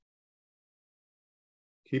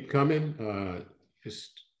Keep coming.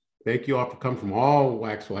 Just thank you all for coming from all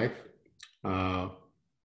Wax Life.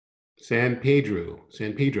 San Pedro.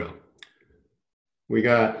 We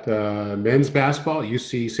got men's basketball at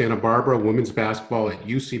UC Santa Barbara, women's basketball at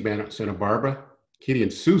UC Santa Barbara. Kitty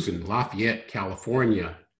and Susan, Lafayette,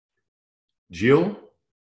 California. Jill,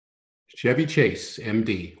 Chevy Chase,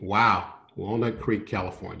 MD. Wow, Walnut Creek,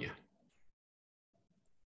 California.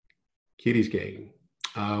 Kitty's gang.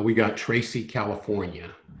 We got Tracy, California.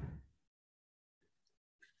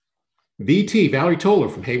 VT, Valerie Toler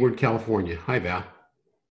from Hayward, California. Hi, Val.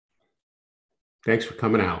 Thanks for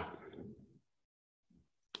coming out.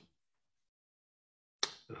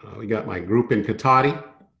 We got my group in Cotati.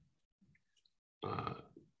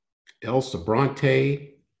 Elsa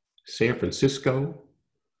Bronte, San Francisco.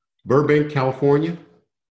 Burbank, California.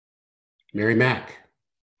 Mary Mack.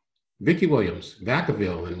 Vicki Williams,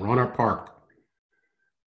 Vacaville, and Rohnert Park.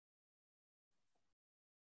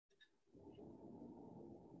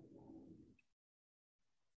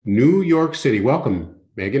 New York City. Welcome,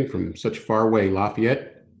 Megan, from such far away.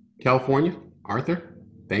 Lafayette, California. Arthur,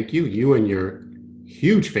 thank you. You and your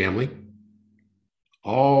huge family.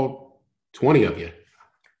 All 20 of you,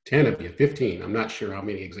 10 of you, 15. I'm not sure how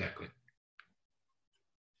many exactly.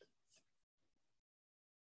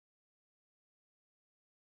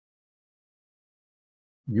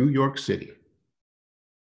 New York City.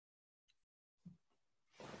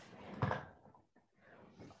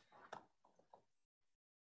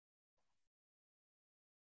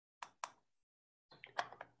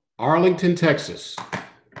 Arlington, Texas.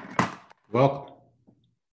 Welcome.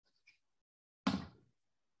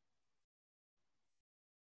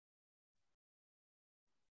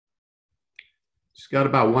 Just got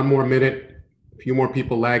about one more minute, a few more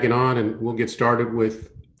people lagging on, and we'll get started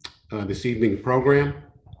with this evening program.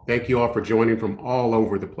 Thank you all for joining from all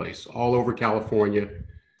over the place, all over California,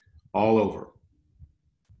 all over.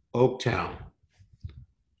 Oaktown.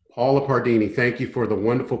 Paula Pardini, thank you for the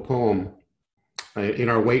wonderful poem in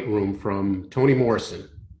our weight room from Toni Morrison.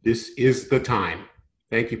 This is the time.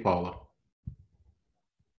 Thank you, Paula.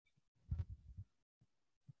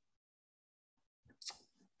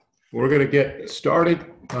 We're going to get started.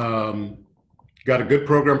 Got a good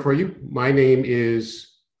program for you. My name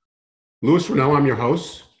is Louis Reynaud. I'm your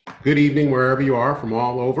host. Good evening, wherever you are from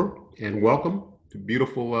all over, and welcome to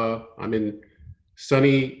beautiful, I'm in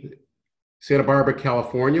sunny Santa Barbara,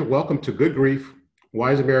 California. Welcome to Good Grief,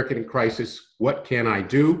 Wise American in Crisis, What Can I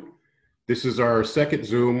Do? This is our second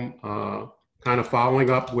Zoom, kind of following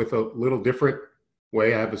up with a little different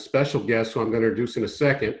way. I have a special guest who I'm going to introduce in a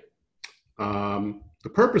second. The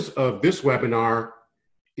purpose of this webinar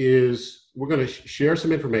is we're going to share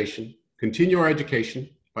some information, continue our education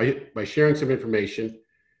by sharing some information,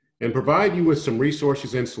 and provide you with some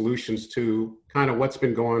resources and solutions to kind of what's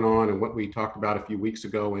been going on and what we talked about a few weeks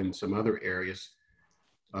ago in some other areas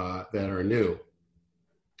that are new.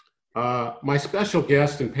 My special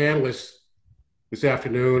guest and panelists this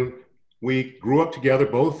afternoon, we grew up together.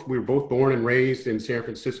 We were both born and raised in San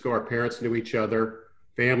Francisco. Our parents knew each other.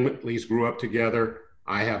 Families grew up together.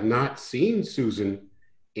 I have not seen Susan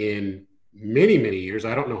in many, many years.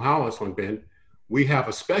 I don't know how this one's been. We have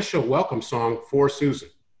a special welcome song for Susan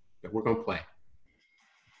that we're going to play.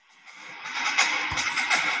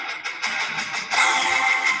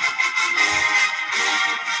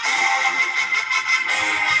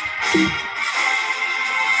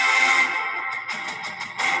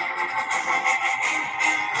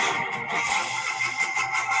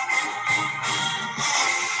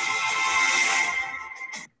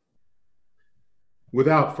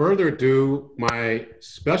 Without further ado, my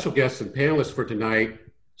special guest and panelist for tonight,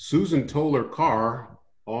 Susan Toler Carr,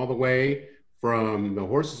 all the way from the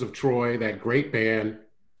Horses of Troy, that great band.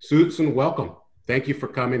 Susan, welcome. Thank you for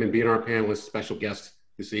coming and being our panelist, special guest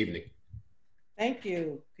this evening. Thank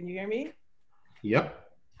you. Can you hear me? Yep.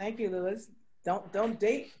 Thank you, Louis. Don't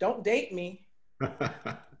date me.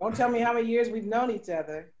 Don't tell me how many years we've known each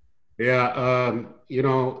other. Yeah, you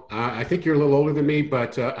know, I think you're a little older than me,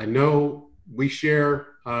 but I know we share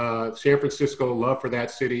San Francisco love for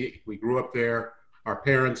that city. We grew up there. Our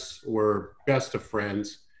parents were best of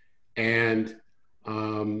friends. And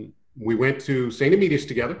we went to St. Emilius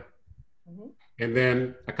together. Mm-hmm. And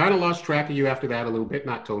then I kind of lost track of you after that a little bit,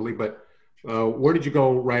 not totally, but where did you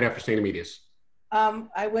go right after St. Emilius?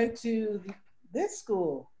 I went to this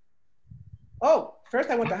school. Oh, first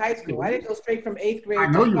I went to high school. I didn't go straight from 8th grade. I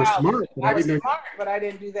know you were smart. I was smart, but I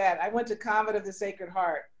didn't do that. I went to Convent of the Sacred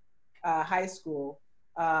Heart High School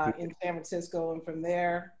in San Francisco. And from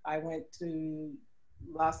there, I went to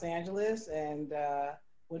Los Angeles and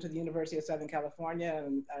went to the University of Southern California,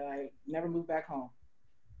 and I never moved back home.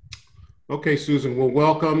 Okay, Susan. Well,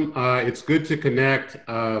 welcome. It's good to connect.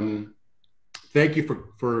 Thank you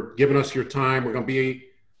for giving us your time. We're going to be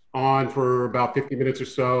on for about 50 minutes or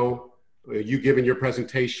so. You giving your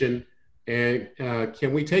presentation, and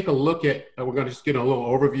can we take a look at? We're going to just get a little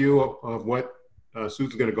overview of what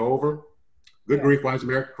Susan's going to go over. Good Yeah. grief, why is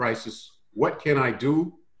America crisis? What can I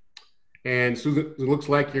do? And Susan, it looks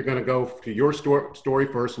like you're going to go to your story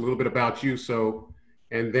first, a little bit about you. So,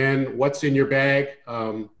 and then what's in your bag?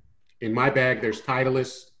 In my bag, there's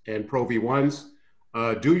Titleist and Pro V1s.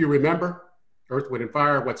 Do you remember Earth, Wind, and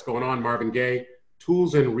Fire? What's going on? Marvin Gaye.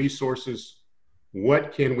 Tools and resources.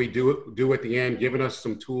 What can we do at the end? Giving us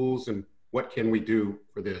some tools and what can we do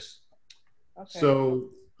for this? Okay. So,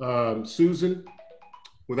 Susan,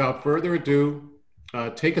 without further ado,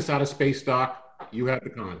 take us out of space dock. You have the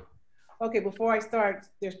con. Okay, before I start,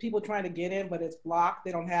 there's people trying to get in, but it's blocked.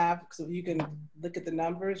 They don't have, so you can look at the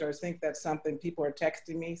numbers or think that's something people are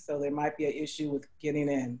texting me. So there might be an issue with getting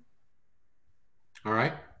in. All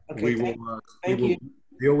right. Okay, we thank will you.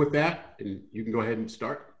 deal with that, and you can go ahead and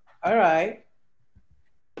start. All right.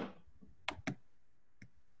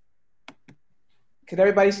 Can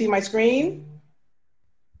everybody see my screen?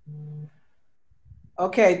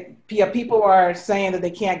 Okay, people are saying that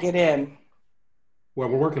they can't get in. Well,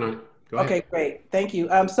 we're working on it. Go ahead. Okay, great. Thank you.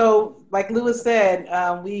 So, like Louis said,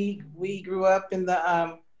 we grew up in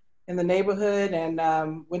the neighborhood and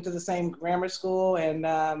went to the same grammar school, and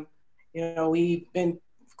you know, we've been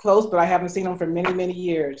close, but I haven't seen him for many, many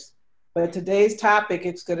years. But today's topic,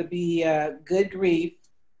 it's going to be good grief.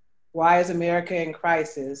 Why is America in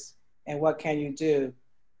crisis, and what can you do?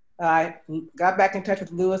 I got back in touch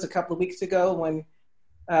with Louis a couple of weeks ago when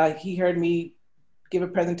he heard me give a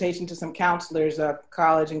presentation to some counselors,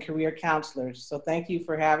 college and career counselors. So thank you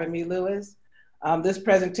for having me, Louis. This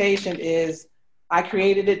presentation I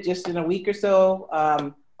created it just in a week or so.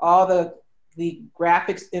 All the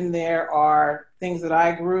graphics in there are things that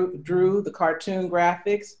I drew, the cartoon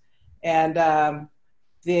graphics. And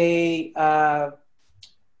we're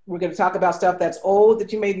gonna talk about stuff that's old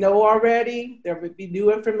that you may know already. There would be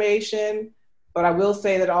new information, but I will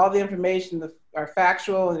say that all the information are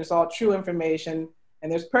factual and it's all true information.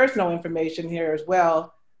 And there's personal information here as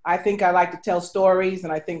well. I think I like to tell stories,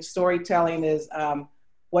 and I think storytelling is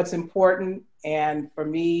what's important. And for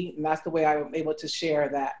me, and that's the way I'm able to share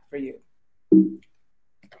that for you.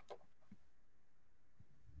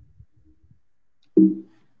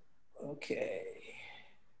 Okay.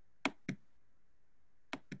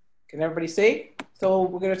 Can everybody see? So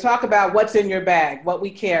we're going to talk about what's in your bag, what we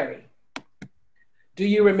carry. Do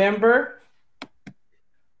you remember?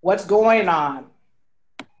 What's going on?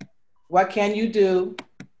 What can you do?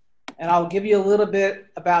 And I'll give you a little bit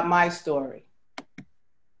about my story.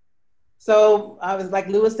 So I was, like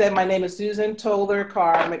Louis said, my name is Susan Toler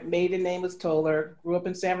Carr. My maiden name is Toler. Grew up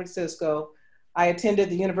in San Francisco. I attended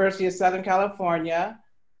the University of Southern California.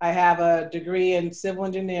 I have a degree in civil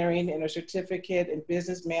engineering and a certificate in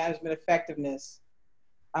business management effectiveness.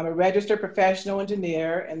 I'm a registered professional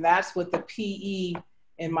engineer, and that's what the PE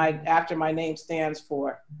after my name stands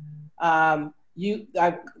for.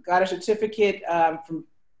 I got a certificate from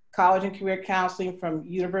College and Career Counseling from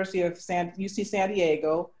University of UC San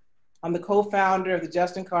Diego. I'm the co-founder of the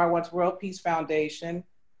Justin Carr Wants World Peace Foundation,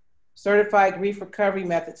 certified grief recovery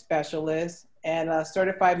method specialist, and a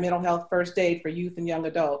certified mental health first aid for youth and young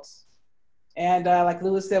adults. And like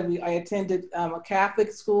Louis said, I attended a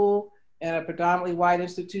Catholic school and a predominantly white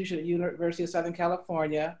institution at University of Southern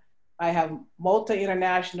California. I have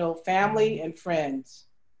multi-international family and friends.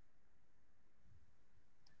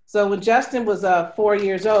 So when Justin was 4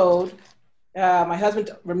 years old, my husband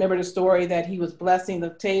remembered a story that he was blessing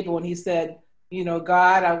the table and he said, you know,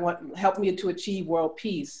 God, help me to achieve world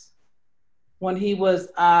peace. When he was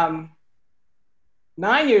 9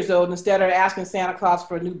 years old, instead of asking Santa Claus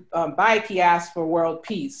for a new bike, he asked for world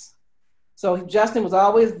peace. So Justin was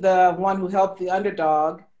always the one who helped the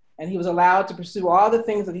underdog, and he was allowed to pursue all the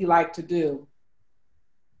things that he liked to do.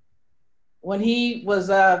 When he was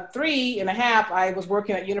 3.5, I was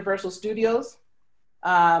working at Universal Studios.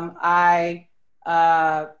 I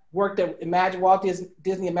worked at Walt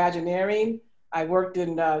Disney Imagineering. I worked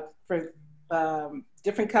for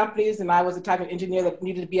different companies, and I was the type of engineer that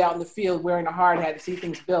needed to be out in the field wearing a hard hat to see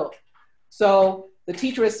things built. So the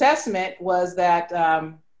teacher assessment was that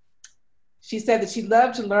she said that she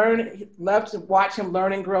loved to watch him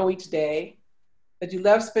learn and grow each day, that you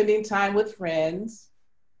love spending time with friends,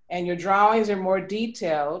 and your drawings are more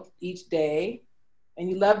detailed each day, and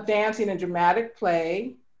you love dancing and dramatic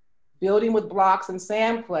play, building with blocks and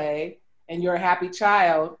sand play, and you're a happy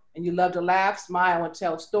child, and you love to laugh, smile, and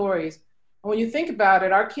tell stories, When you think about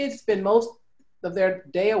it, our kids spend most of their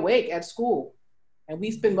day awake at school, and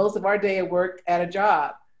we spend most of our day at work at a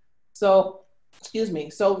job. So, excuse me.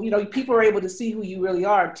 So, people are able to see who you really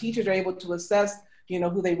are. Teachers are able to assess,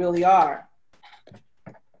 who they really are.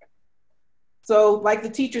 So, like the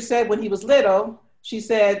teacher said when he was little, she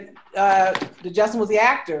said that Justin was the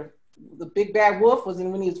actor. The Big Bad Wolf was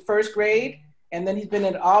when he was first grade, and then he's been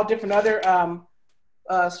in all different other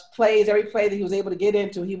plays. Every play that he was able to get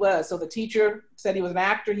into, he was. So the teacher said he was an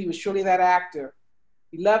actor. He was surely that actor.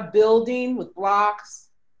 He loved building with blocks.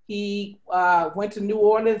 He went to New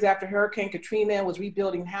Orleans after Hurricane Katrina and was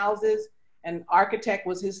rebuilding houses, and architect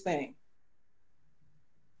was his thing.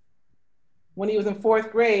 When he was in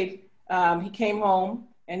fourth grade, he came home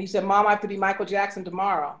and he said, "Mom, I have to be Michael Jackson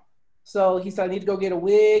tomorrow." So he said, "I need to go get a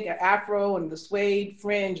wig, an afro, and the suede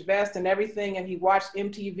fringe vest and everything." And he watched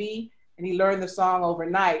MTV and he learned the song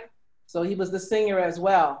overnight. So he was the singer as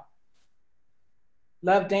well.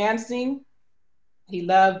 Loved dancing. He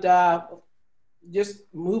loved just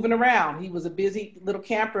moving around. He was a busy little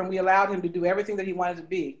camper, and we allowed him to do everything that he wanted to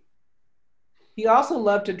be. He also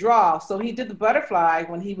loved to draw. So he did the butterfly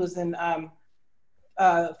when he was in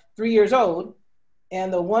 3 years old.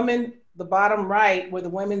 And the woman, the bottom right, where the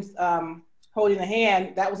woman's holding the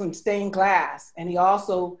hand, that was in stained glass. And his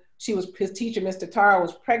teacher, Mr. Taro,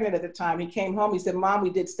 was pregnant at the time. He came home, he said, "Mom, we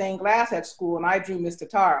did stained glass at school, and I drew Mr.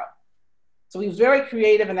 Taro." So he was very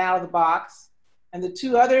creative and out of the box. And the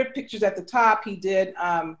two other pictures at the top, he did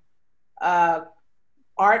artwork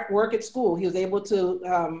at school. He was able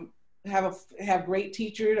to have great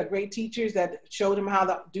teachers that showed him how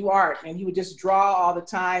to do art. And he would just draw all the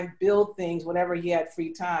time, build things, whenever he had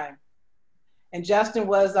free time. And Justin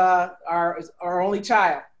was our only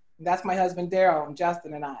child. And that's my husband, Daryl, and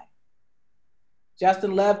Justin and I.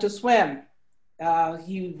 Justin loved to swim.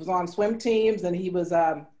 He was on swim teams, and he was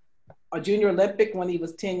a junior Olympic when he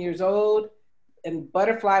was 10 years old. And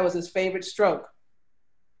butterfly was his favorite stroke.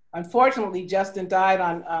 Unfortunately, Justin died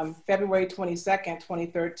on February 22nd,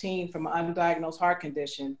 2013 from an undiagnosed heart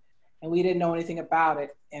condition, and we didn't know anything about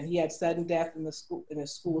it. And he had sudden death in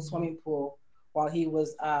his school swimming pool while he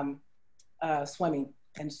was swimming.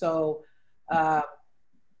 And so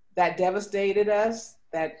that devastated us,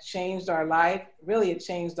 that changed our life. Really, it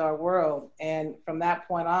changed our world. And from that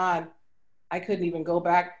point on, I couldn't even go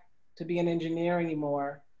back to be an engineer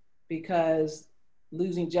anymore, because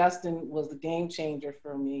losing Justin was the game changer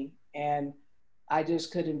for me. And I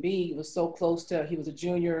just couldn't be. He was so close to, he was a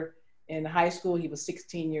junior in high school. He was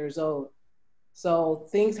 16 years old. So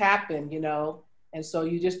things happen, and so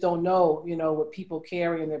you just don't know, what people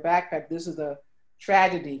carry in their backpack. This is a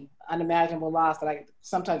tragedy, unimaginable loss that I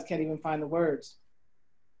sometimes can't even find the words.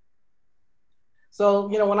 So,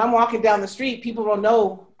 when I'm walking down the street, people don't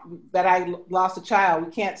know that I lost a child.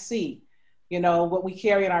 We can't see, what we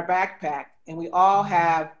carry in our backpack. And we all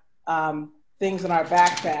have things in our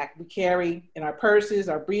backpack. We carry in our purses,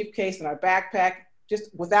 our briefcase, and our backpack,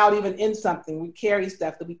 just without even in something. We carry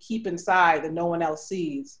stuff that we keep inside that no one else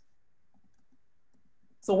sees.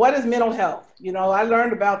 So what is mental health? I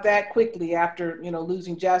learned about that quickly after,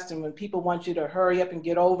 losing Justin, when people want you to hurry up and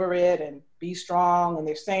get over it and be strong. And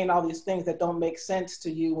they're saying all these things that don't make sense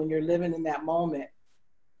to you when you're living in that moment.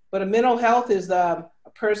 But a mental health is a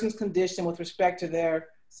person's condition with respect to their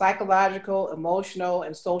psychological, emotional,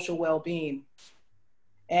 and social well-being.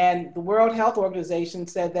 And the World Health Organization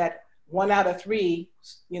said that 1 out of 3,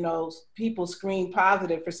 people screen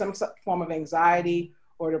positive for some form of anxiety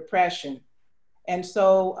or depression. And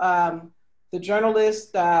so the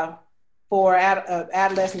journalist for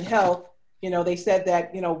adolescent health, they said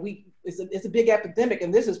that, it's a big epidemic,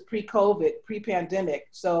 and this is pre-COVID, pre-pandemic.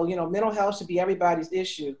 So, mental health should be everybody's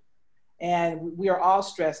issue, and we are all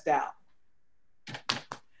stressed out.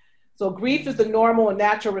 So grief is the normal and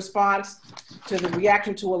natural response to the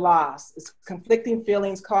reaction to a loss. It's conflicting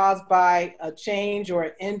feelings caused by a change or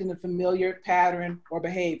an end in a familiar pattern or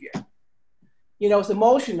behavior. It's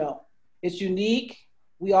emotional. It's unique.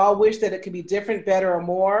 We all wish that it could be different, better, or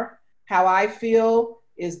more. How I feel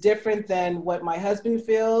is different than what my husband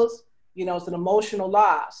feels. It's an emotional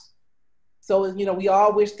loss. So, we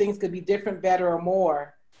all wish things could be different, better, or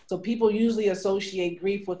more. So people usually associate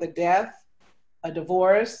grief with a death, a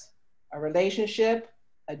divorce, a relationship,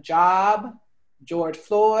 a job, George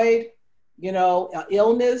Floyd,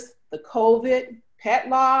 illness, the COVID, pet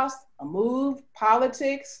loss, a move,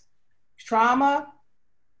 politics, trauma,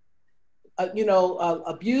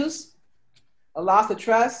 abuse, a loss of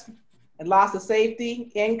trust, and loss of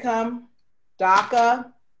safety, income,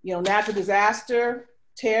 DACA, natural disaster,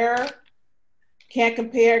 terror. Can't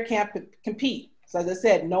compare, can't compete. So as I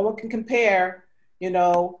said, no one can compare,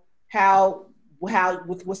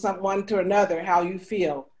 with someone to another, how you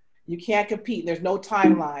feel. You can't compete. There's no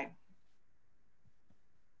timeline.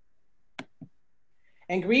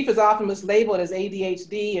 And grief is often mislabeled as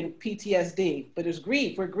ADHD and PTSD, but it's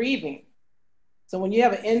grief. We're grieving. So when you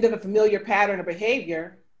have an end of a familiar pattern of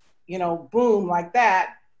behavior, boom, like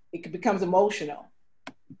that, it becomes emotional.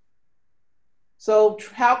 So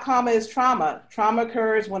how common is trauma? Trauma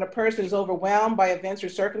occurs when a person is overwhelmed by events or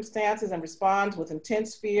circumstances and responds with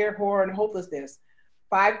intense fear, horror, and hopelessness.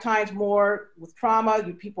 5 times more with trauma,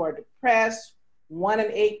 people are depressed. 1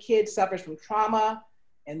 in 8 kids suffers from trauma,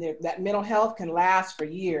 and that mental health can last for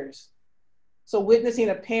years. So witnessing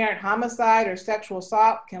a parent homicide or sexual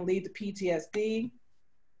assault can lead to PTSD.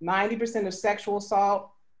 90% of sexual assault,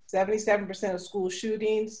 77% of school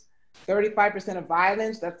shootings, 35% of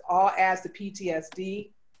violence, that all adds to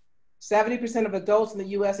PTSD. 70% of adults in the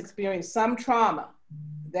US experience some trauma.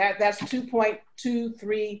 That's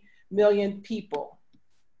 2.23 million people.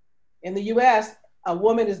 In the US, a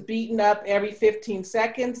woman is beaten up every 15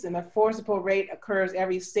 seconds and a forcible rape occurs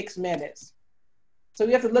every 6 minutes. So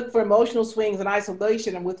we have to look for emotional swings and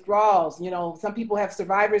isolation and withdrawals. Some people have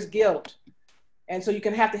survivor's guilt. And so you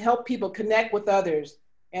can have to help people connect with others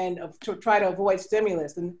and to try to avoid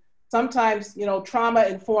stimulus. And sometimes,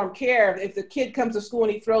 trauma-informed care, if the kid comes to school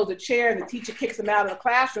and he throws a chair and the teacher kicks him out of the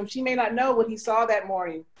classroom, she may not know what he saw that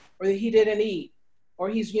morning or that he didn't eat, or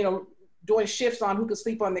he's, doing shifts on who could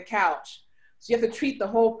sleep on the couch. So you have to treat the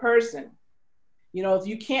whole person. If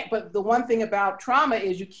you can't, but the one thing about trauma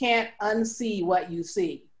is you can't unsee what you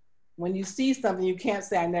see. When you see something, you can't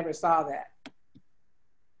say, I never saw that.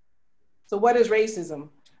 So what is racism?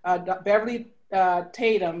 Beverly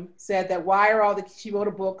Tatum said that she wrote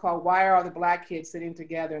a book called Why Are All the Black Kids Sitting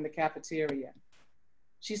Together in the Cafeteria?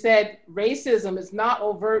 She said, racism is not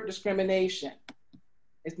overt discrimination.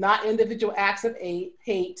 It's not individual acts of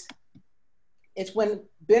hate. It's when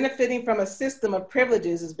benefiting from a system of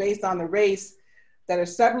privileges is based on the race that are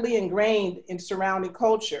subtly ingrained in surrounding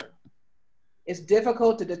culture. It's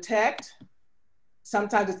difficult to detect.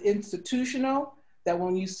 Sometimes it's institutional, that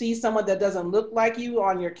when you see someone that doesn't look like you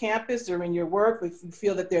on your campus or in your work, if you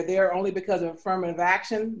feel that they're there only because of affirmative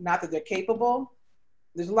action, not that they're capable.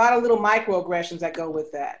 There's a lot of little microaggressions that go with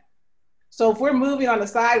that. So if we're moving on the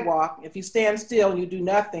sidewalk, if you stand still and you do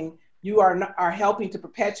nothing, you are helping to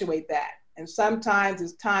perpetuate that. And sometimes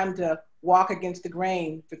it's time to walk against the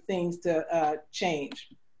grain for things to change.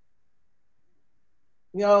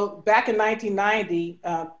 Back in 1990,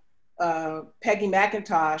 Peggy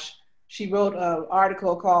McIntosh, she wrote an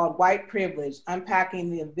article called White Privilege, Unpacking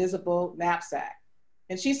the Invisible Knapsack.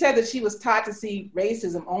 And she said that she was taught to see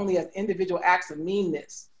racism only as individual acts of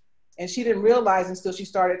meanness. And she didn't realize until she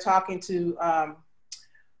started talking to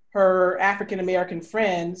her African-American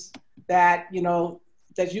friends that,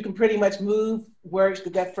 that you can pretty much move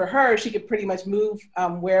that for her, she could pretty much move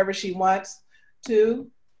wherever she wants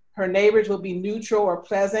to. Her neighbors will be neutral or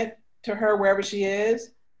pleasant to her wherever she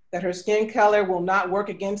is, that her skin color will not work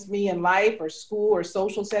against me in life or school or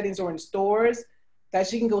social settings or in stores, that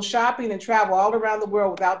she can go shopping and travel all around the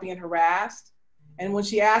world without being harassed. And when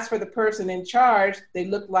she asked for the person in charge, they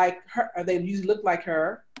look like her, or they usually look like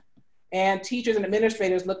her, and teachers and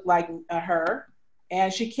administrators look like her.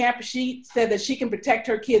 And she said that she can protect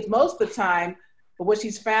her kids most of the time, but what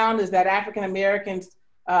she's found is that African Americans,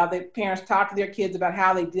 the parents talk to their kids about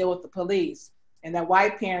how they deal with the police, and that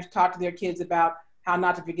white parents talk to their kids about how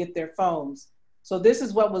not to forget their phones. So this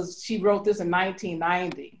is she wrote this in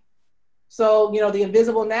 1990. So, the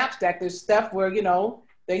invisible knapsack, there's stuff where,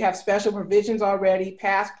 they have special provisions already,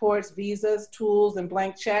 passports, visas, tools, and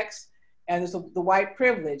blank checks, and there's the white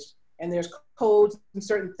privilege. And there's codes and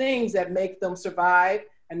certain things that make them survive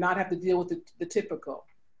and not have to deal with the typical.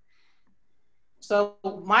 So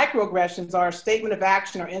microaggressions are a statement of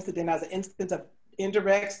action or incident as an instance of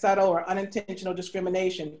indirect, subtle, or unintentional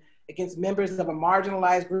discrimination against members of a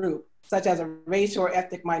marginalized group, such as a racial or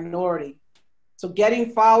ethnic minority. So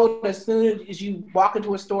getting followed as soon as you walk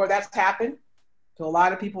into a store, that's happened to a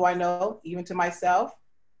lot of people I know, even to myself.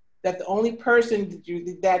 That the only person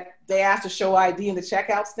that they asked to show ID in the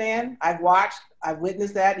checkout stand, I've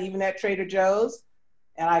witnessed that even at Trader Joe's,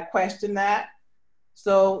 and I question that.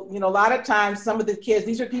 So, a lot of times some of the kids,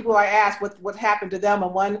 these are people I asked what happened to them,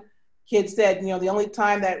 and one kid said, the only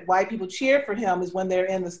time that white people cheer for him is when they're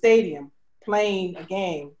in the stadium playing a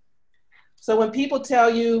game. So when people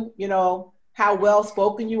tell you, how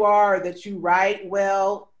well-spoken you are, or that you write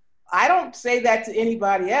well, I don't say that to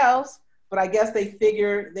anybody else. But I guess they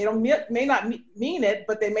figure they may not mean it,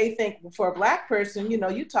 but they may think, well, for a Black person,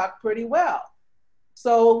 you talk pretty well.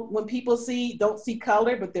 So when people don't see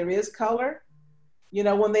color, but there is color, You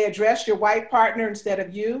know, when they address your white partner instead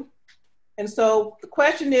of you. And so the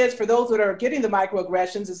question is, for those that are getting the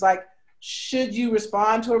microaggressions, is like, should you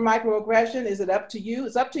respond to a microaggression? Is it up to you?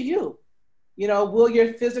 It's up to you. You know, will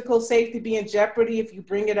your physical safety be in jeopardy if you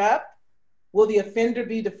bring it up? Will the offender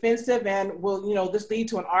be defensive and will, you know, this lead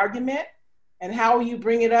to an argument? And how will you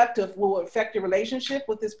bring it up will affect your relationship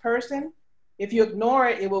with this person? If you ignore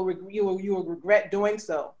it, you will regret doing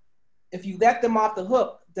so. If you let them off the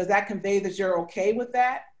hook, does that convey that you're okay with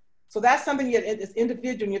that? So that's something that as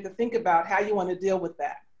individual, you have to think about how you want to deal with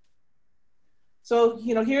that. So,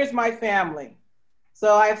 you know, here's my family.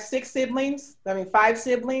 So I have 5 siblings.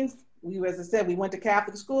 As I said, we went to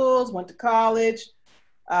Catholic schools, went to college.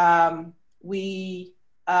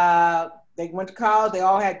 They went to college, they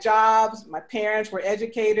all had jobs. My parents were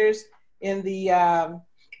educators in the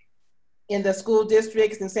school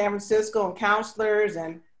districts in San Francisco and counselors,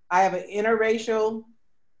 and I have an interracial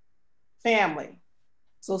family.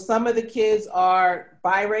 So some of the kids are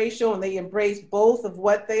biracial and they embrace both of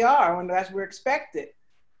what they are, and that's we're expected.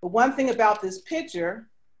 But one thing about this picture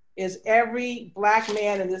is every Black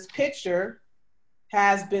man in this picture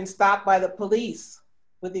has been stopped by the police,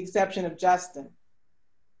 with the exception of Justin.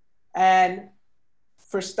 And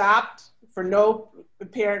for no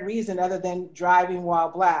apparent reason other than driving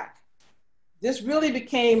while Black. This really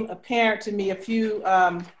became apparent to me a few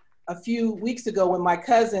weeks ago when my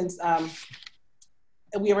cousins,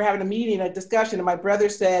 we were having a meeting, a discussion, and my brother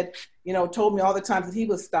said, you know, told me all the times that he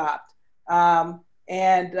was stopped. My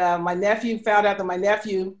nephew found out that my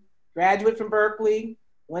nephew, graduate from Berkeley,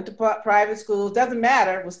 went to private schools, doesn't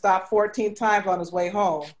matter, was stopped 14 times on his way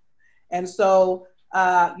home. And so,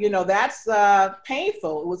 you know, that's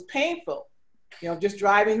painful. It was painful, you know, just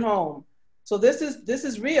driving home. So this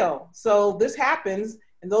is real. So this happens,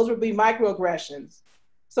 and those would be microaggressions.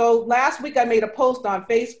 So last week I made a post on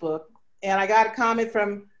Facebook, and I got a comment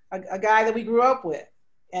from a guy that we grew up with.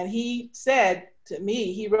 And he said to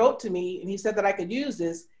me, he wrote to me, and he said that I could use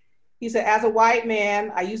this. He said, as a white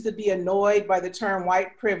man, I used to be annoyed by the term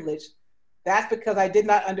white privilege. That's because I did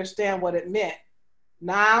not understand what it meant.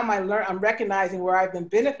 Now I'm recognizing where I've been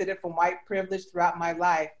benefited from white privilege throughout my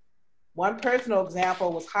life. One personal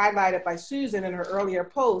example was highlighted by Susan in her earlier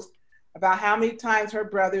post about how many times her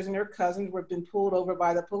brothers and her cousins were been pulled over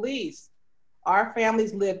by the police. Our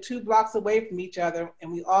families lived 2 blocks away from each other,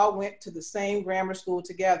 and we all went to the same grammar school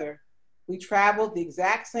together. We traveled the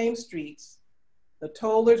exact same streets. The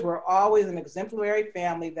Tolers were always an exemplary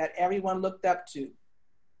family that everyone looked up to.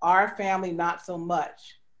 Our family, not so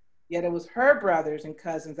much. Yet it was her brothers and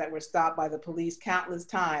cousins that were stopped by the police countless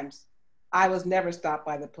times. I was never stopped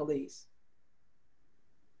by the police.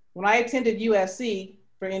 When I attended USC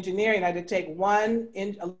for engineering, I had to take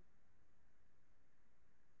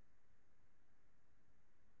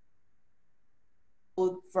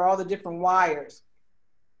for all the different wires.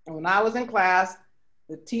 And when I was in class,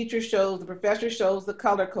 the professor shows the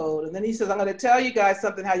color code. And then he says, I'm going to tell you guys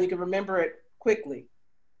something, how you can remember it quickly.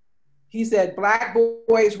 He said, Black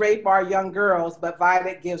boys rape our young girls, but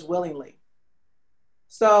violet gives willingly.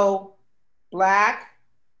 So black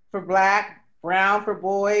for black, brown for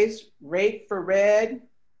boys, rape for red,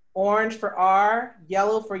 orange for R,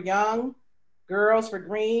 yellow for young, girls for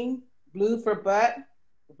green, blue for butt,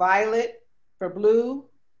 violet for blue,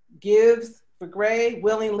 gives for gray,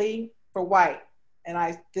 willingly for white.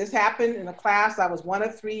 And this happened in a class. I was one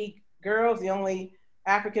of 3 girls, the only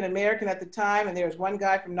African-American at the time. And there was one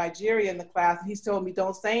guy from Nigeria in the class, and he told me,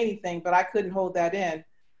 don't say anything, but I couldn't hold that in.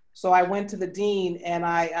 So I went to the dean and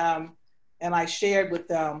I shared with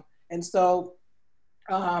them. And so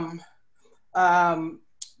that's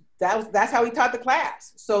how he taught the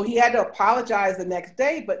class. So he had to apologize the next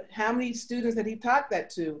day, but how many students had he taught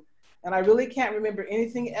that to? And I really can't remember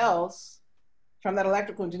anything else from that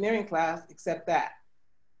electrical engineering class except that.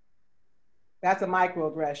 That's a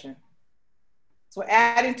microaggression. So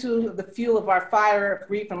adding to the fuel of our fire of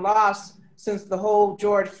grief and loss, since the whole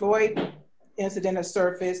George Floyd incident has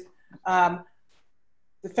surfaced,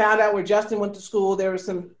 they found out where Justin went to school, there were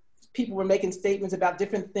some people were making statements about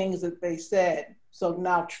different things that they said. So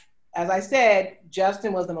now, as I said,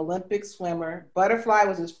 Justin was an Olympic swimmer. Butterfly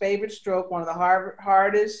was his favorite stroke, one of the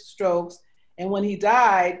hardest strokes. And when he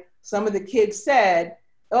died, some of the kids said,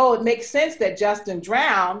 oh, it makes sense that Justin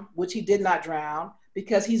drowned, which he did not drown,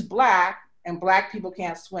 because he's Black and Black people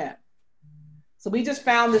can't swim. So we just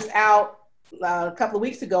found this out a couple of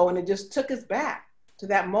weeks ago, and it just took us back to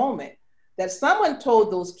that moment that someone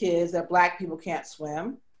told those kids that Black people can't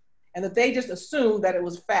swim, and that they just assumed that it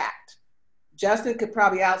was fact. Justin could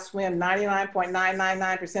probably outswim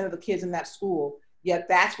 99.999% of the kids in that school, yet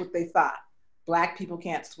that's what they thought. Black people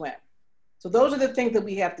can't swim. So those are the things that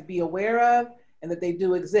we have to be aware of and that they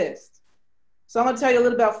do exist. So I'm gonna tell you a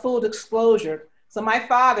little about full disclosure. So my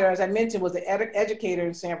father, as I mentioned, was an educator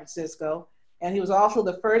in San Francisco, and he was also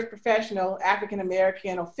the first professional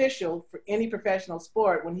African-American official for any professional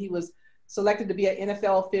sport when he was selected to be an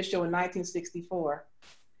NFL official in 1964.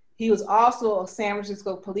 He was also a San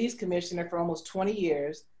Francisco police commissioner for almost 20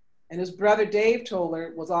 years, and his brother Dave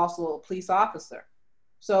Toler was also a police officer.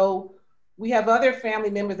 So we have other family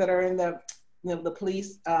members that are in the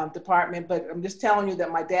police department, but I'm just telling you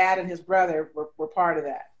that my dad and his brother were part of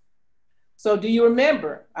that. So do you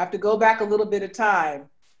remember? I have to go back a little bit of time.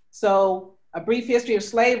 So a brief history of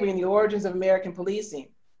slavery and the origins of American policing.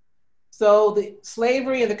 So the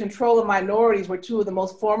slavery and the control of minorities were two of the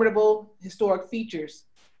most formidable historic features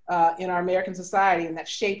in our American society, and that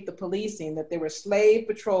shaped the policing, that there were slave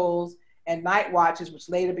patrols and night watches, which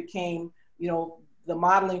later became, the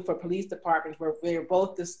modeling for police departments, where they were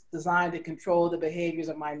both designed to control the behaviors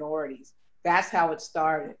of minorities. That's how it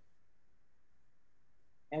started.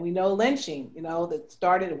 And we know lynching, that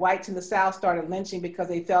started, whites in the South started lynching because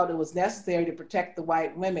they felt it was necessary to protect the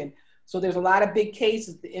white women. So there's a lot of big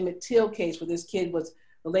cases, the Emmett Till case, where this kid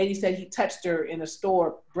the lady said he touched her in a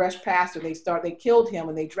store, brushed past her, they killed him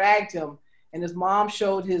and they dragged him. And his mom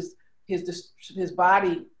showed his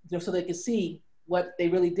body so they could see what they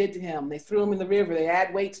really did to him. They threw him in the river, they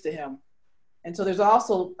add weights to him. And so there's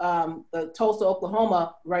also the Tulsa,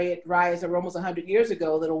 Oklahoma riots that were almost 100 years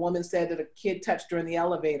ago, that a woman said that a kid touched her in the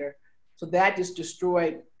elevator. So that just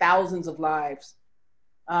destroyed thousands of lives.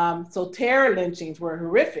 So terror lynchings were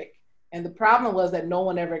horrific. And the problem was that no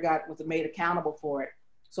one ever was made accountable for it.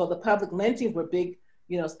 So the public lynchings were big,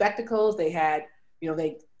 spectacles. They had,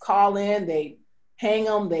 they call in, they hang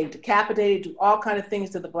them, they decapitate, do all kinds of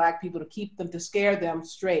things to the Black people to scare them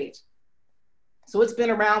straight. So it's been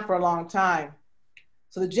around for a long time.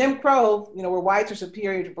 So the Jim Crow, where whites are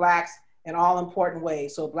superior to Blacks in all important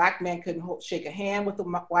ways. So Black men couldn't shake a hand with a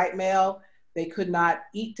white male. They could not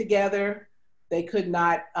eat together. They could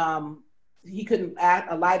not, he couldn't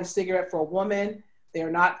light a cigarette for a woman. They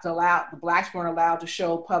are not allowed, the Blacks weren't allowed to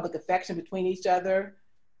show public affection between each other.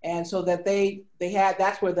 And so that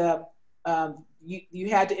that's where you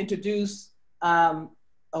had to introduce a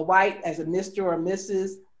white as a Mr. or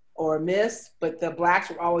Mrs. or Miss, but the Blacks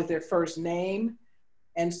were always their first name.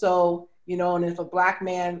 And so, and if a Black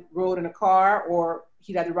man rode in a car, or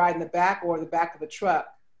he'd have to ride in the back or the back of a truck,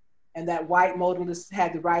 and that white motorist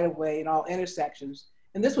had the right of way in all intersections.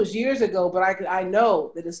 And this was years ago, but I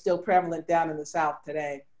know that it's still prevalent down in the South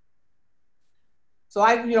today. So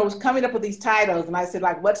I, was coming up with these titles, and I said,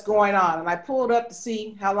 what's going on? And I pulled up to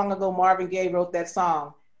see how long ago Marvin Gaye wrote that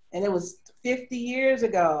song. And it was 50 years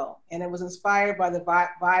ago, and it was inspired by the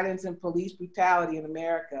violence and police brutality in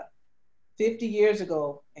America. 50 years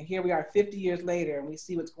ago, and here we are 50 years later, and we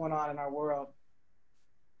see what's going on in our world.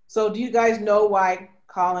 So do you guys know why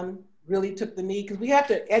Colin really took the knee? Because we have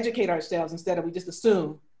to educate ourselves instead of we just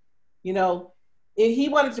assume. He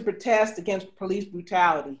wanted to protest against police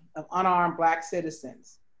brutality of unarmed Black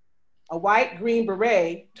citizens. A white Green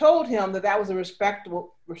Beret told him that was a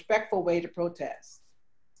respectful way to protest.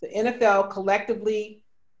 The NFL collectively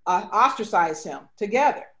ostracized him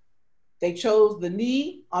together. They chose the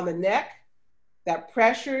knee on the neck that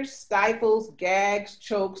pressures, stifles, gags,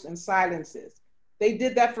 chokes, and silences. They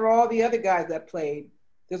did that for all the other guys that played.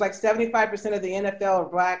 There's 75% of the NFL are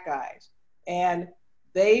Black guys. And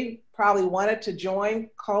they probably wanted to join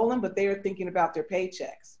Colin, but they were thinking about their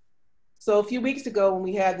paychecks. So a few weeks ago, when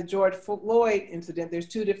we had the George Floyd incident, there's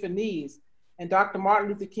two different knees. And Dr. Martin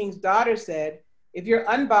Luther King's daughter said, if you're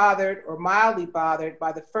unbothered or mildly bothered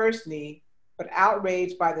by the first knee, but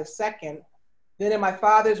outraged by the second, then in my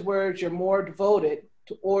father's words, you're more devoted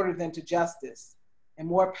to order than to justice, and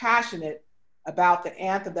more passionate about the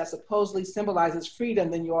anthem that supposedly symbolizes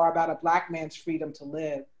freedom than you are about a Black man's freedom to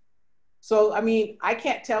live. So, I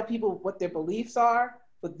can't tell people what their beliefs are,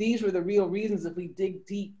 but these were the real reasons if we dig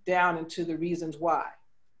deep down into the reasons why.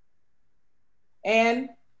 And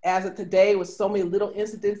as of today, with so many little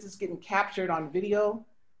incidences getting captured on video,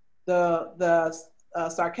 the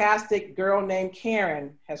sarcastic girl named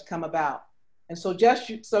Karen has come about. And so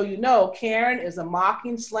just so you know, Karen is a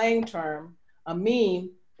mocking slang term, a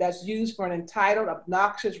meme that's used for an entitled,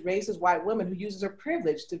 obnoxious, racist white woman who uses her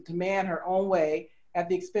privilege to demand her own way at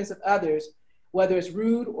the expense of others, whether it's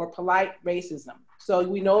rude or polite racism. So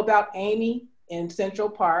we know about Amy in Central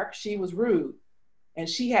Park. She was rude, and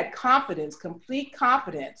she had confidence, complete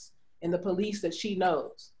confidence in the police that she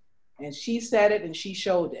knows. And she said it and she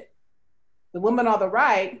showed it. The woman on the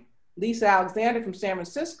right, Lisa Alexander from San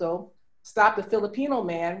Francisco, stopped a Filipino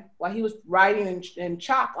man while he was writing in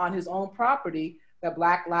chalk on his own property that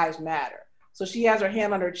Black Lives Matter. So she has her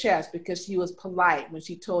hand on her chest because she was polite when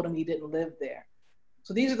she told him he didn't live there.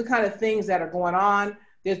 So these are the kind of things that are going on.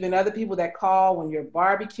 There's been other people that call when you're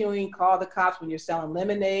barbecuing, call the cops when you're selling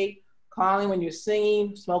lemonade, calling when you're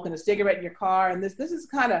singing, smoking a cigarette in your car. And this is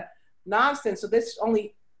kind of nonsense. So this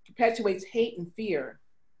only perpetuates hate and fear.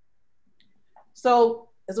 So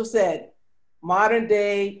as I said, modern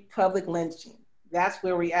day public lynching. That's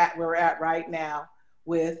where we're at right now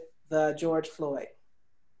with the George Floyd.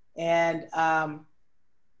 And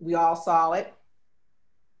we all saw it.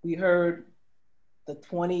 We heard the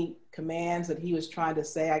 20 commands that he was trying to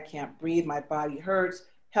say. I can't breathe, my body hurts,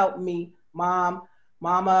 help me, mama,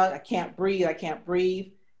 I can't breathe, I can't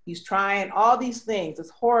breathe. He's trying all these things. It's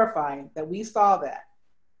horrifying that we saw that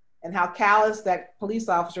and how callous that police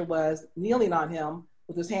officer was kneeling on him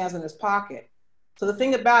with his hands in his pocket. So the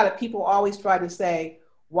thing about it, people always try to say,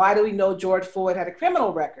 why do we know George Floyd had a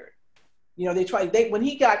criminal record? You know, when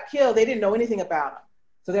he got killed, they didn't know anything about him.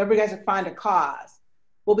 So everybody has to find a cause.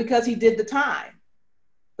 Well, because he did the time.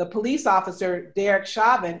 The police officer, Derek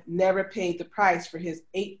Chauvin, never paid the price for his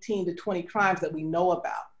 18 to 20 crimes that we know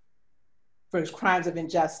about, for his crimes of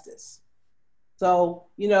injustice. So,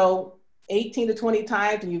 you know, 18 to 20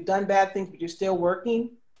 times and you've done bad things, but you're still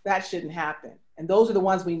working, that shouldn't happen. And those are the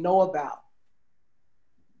ones we know about.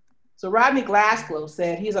 So Rodney Glasslow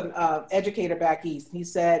said, he's an educator back east. He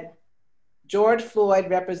said, George Floyd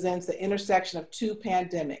represents the intersection of two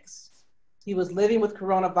pandemics. He was living with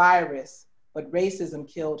coronavirus, but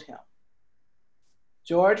racism killed him.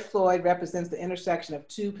 George Floyd represents the intersection of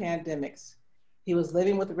two pandemics. He was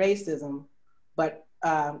living with racism, but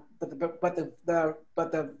the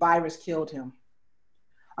virus killed him.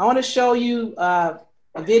 I want to show you a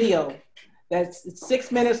video it's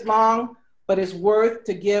 6 minutes long, but it's worth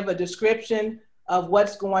to give a description of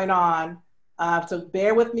what's going on. So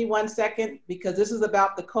bear with me 1 second, because this is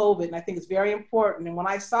about the COVID, and I think it's very important. And when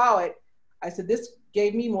I saw it, I said, this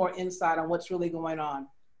gave me more insight on what's really going on.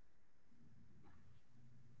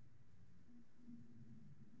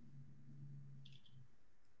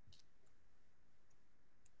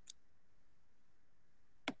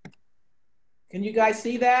 Can you guys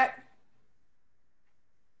see that?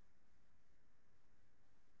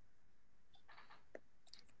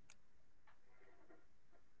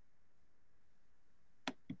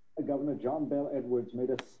 Governor John Bel Edwards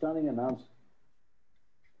made a stunning announcement.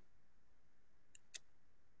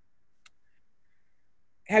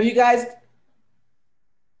 Have you guys?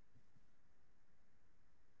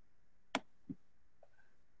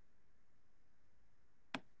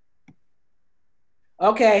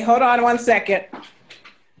 Okay, hold on 1 second.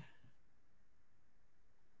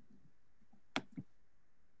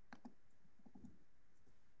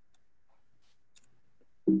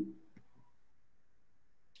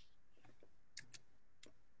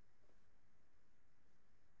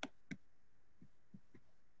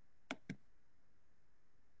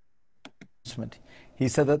 He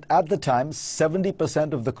said that at the time,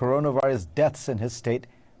 70% of the coronavirus deaths in his state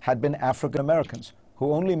had been African Americans,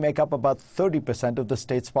 who only make up about 30% of the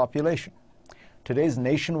state's population. Today's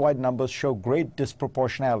nationwide numbers show great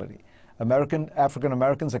disproportionality. African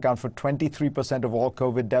Americans account for 23% of all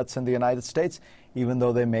COVID deaths in the United States, even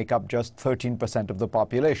though they make up just 13% of the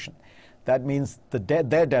population. That means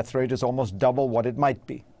their death rate is almost double what it might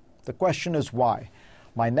be. The question is why?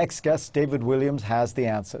 My next guest, David Williams, has the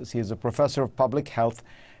answers. He is a professor of public health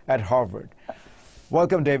at Harvard.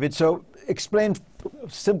 Welcome, David. So explain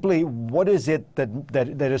simply, what is it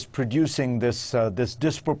that is producing this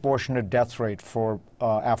disproportionate death rate for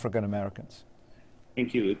African Americans?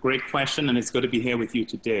 Thank you. A great question, and it's good to be here with you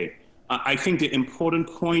today. I think the important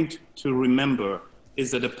point to remember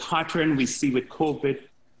is that the pattern we see with COVID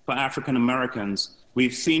for African Americans,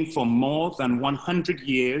 we've seen for more than 100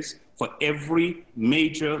 years for every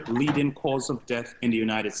major leading cause of death in the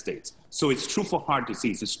United States. So it's true for heart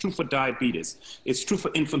disease, it's true for diabetes, it's true for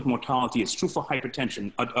infant mortality, it's true for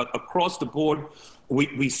hypertension. Across the board,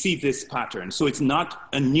 we see this pattern. So it's not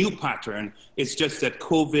a new pattern, it's just that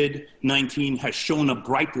COVID-19 has shown a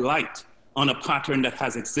bright light on a pattern that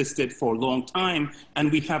has existed for a long time,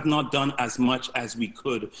 and we have not done as much as we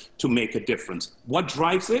could to make a difference. What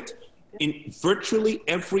drives it? In virtually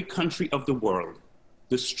every country of the world,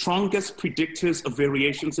 the strongest predictors of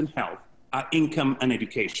variations in health are income and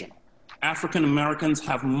education. African Americans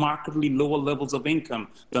have markedly lower levels of income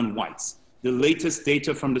than whites. The latest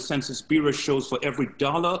data from the Census Bureau shows for every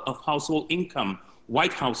dollar of household income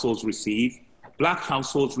white households receive, Black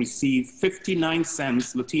households receive 59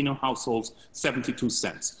 cents, Latino households 72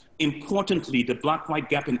 cents. Importantly, the black-white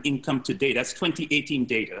gap in income today, that's 2018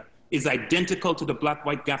 data, is identical to the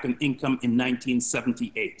black-white gap in income in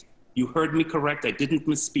 1978. You heard me correct, I didn't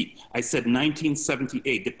misspeak. I said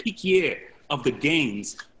 1978, the peak year of the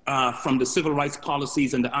gains from the civil rights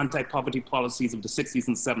policies and the anti-poverty policies of the 60s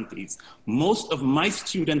and 70s. Most of my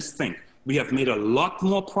students think we have made a lot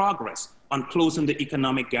more progress on closing the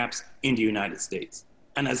economic gaps in the United States.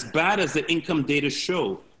 And as bad as the income data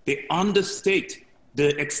show, they understate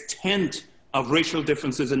the extent of racial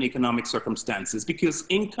differences in economic circumstances, because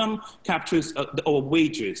income captures our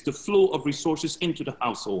wages, the flow of resources into the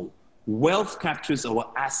household. Wealth captures our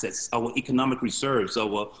assets, our economic reserves,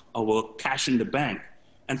 our cash in the bank.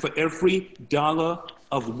 And for every dollar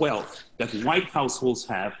of wealth that white households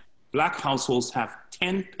have, black households have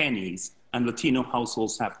 10 pennies, and Latino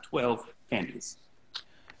households have 12 pennies.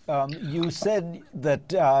 You said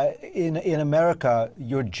that in America,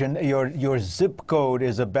 your zip code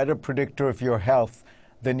is a better predictor of your health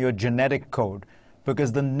than your genetic code,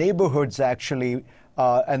 because the neighborhoods actually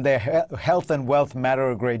and their health and wealth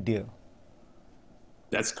matter a great deal.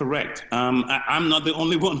 That's correct. I'm not the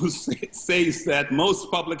only one who says that.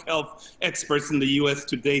 Most public health experts in the U.S.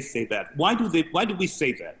 today say that. Why do we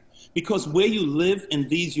say that? Because where you live in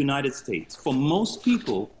these United States, for most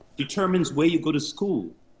people, determines where you go to school,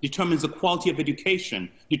 determines the quality of education,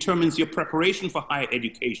 determines your preparation for higher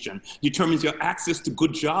education, determines your access to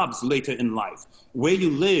good jobs later in life. Where you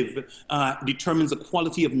live determines the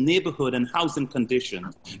quality of neighborhood and housing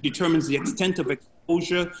conditions, determines the extent of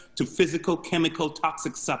exposure to physical, chemical,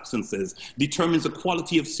 toxic substances, determines the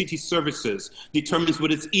quality of city services, determines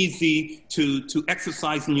whether it's easy to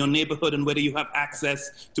exercise in your neighborhood and whether you have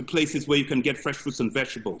access to places where you can get fresh fruits and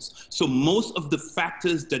vegetables. So most of the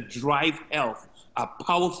factors that drive health are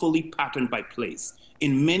powerfully patterned by place.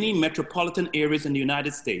 In many metropolitan areas in the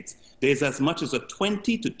United States, there's as much as a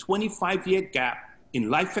 20 to 25-year gap in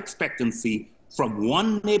life expectancy from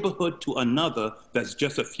one neighborhood to another that's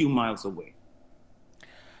just a few miles away.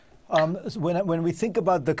 When we think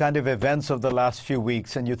about the kind of events of the last few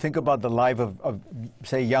weeks, and you think about the life of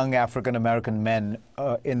say, young African-American men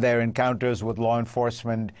in their encounters with law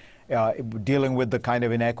enforcement, dealing with the kind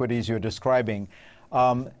of inequities you're describing,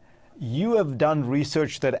 you have done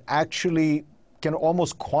research that actually can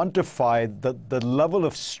almost quantify the level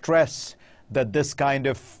of stress that this kind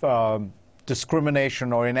of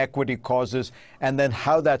discrimination or inequity causes, and then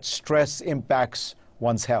how that stress impacts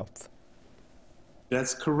one's health.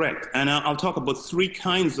 That's correct. And I'll talk about three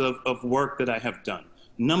kinds of work that I have done.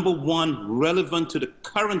 Number one, relevant to the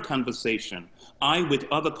current conversation, I, with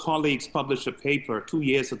other colleagues, published a paper 2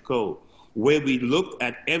 years ago where we looked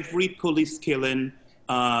at every police killing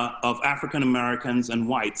of African Americans and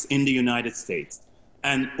whites in the United States,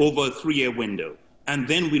 and over a 3-year window. And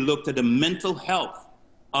then we looked at the mental health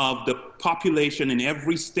of the population in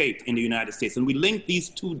every state in the United States. And we linked these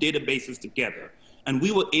two databases together. And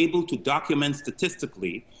we were able to document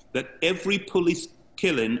statistically that every police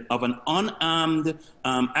killing of an unarmed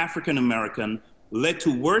African American led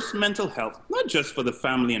to worse mental health, not just for the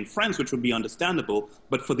family and friends, which would be understandable,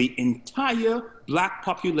 but for the entire black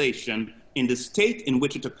population in the state in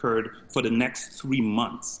which it occurred for the next 3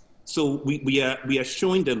 months. So we are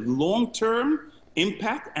showing the long-term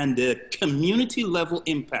impact and the community level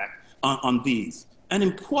impact on these. And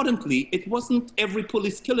importantly, it wasn't every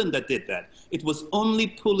police killing that did that. It was only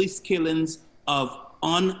police killings of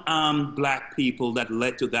unarmed black people that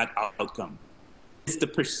led to that outcome. It's the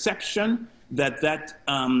perception that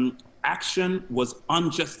action was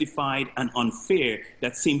unjustified and unfair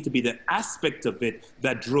that seemed to be the aspect of it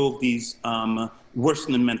that drove these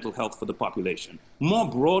worsening mental health for the population. More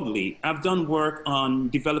broadly, I've done work on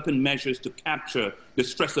developing measures to capture the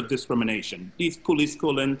stress of discrimination. These police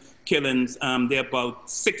killings, there are about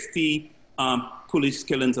 60 police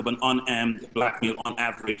killings of an unarmed black male on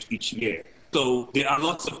average each year. So there are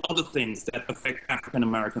lots of other things that affect African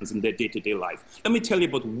Americans in their day-to-day life. Let me tell you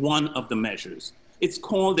about one of the measures. It's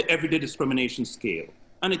called the Everyday Discrimination Scale,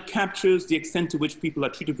 and it captures the extent to which people are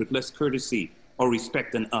treated with less courtesy or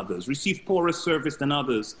respect than others, receive poorer service than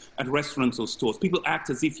others at restaurants or stores. People act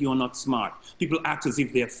as if you're not smart. People act as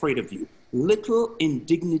if they're afraid of you. Little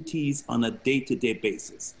indignities on a day-to-day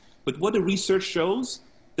basis. But what the research shows,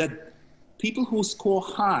 that people who score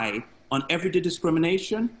high on everyday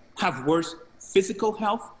discrimination have worse physical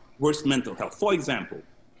health, worse mental health. For example,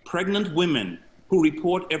 pregnant women who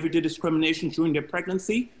report everyday discrimination during their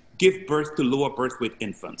pregnancy give birth to lower birth weight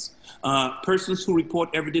infants. Persons who report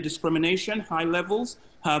everyday discrimination, high levels,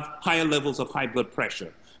 have higher levels of high blood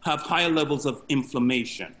pressure, have higher levels of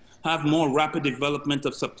inflammation, have more rapid development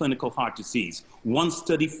of subclinical heart disease. One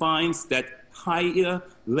study finds that higher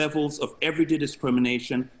levels of everyday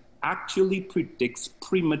discrimination actually predicts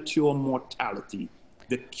premature mortality.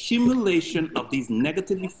 The accumulation of these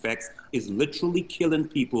negative effects is literally killing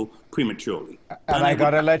people prematurely. And I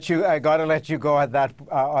gotta let you go at that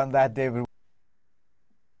on that, David.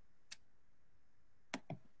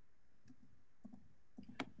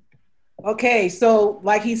 Okay, so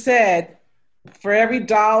like he said, for every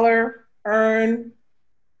dollar earned,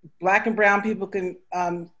 Black and brown people can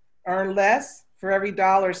earn less. For every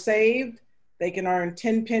dollar saved, they can earn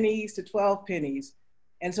 10 pennies to 12 pennies.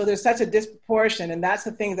 And so there's such a disproportion, and that's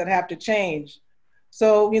the things that have to change.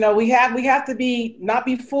 So, you know, we have to not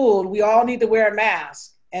be fooled. We all need to wear a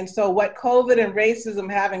mask. And so what COVID and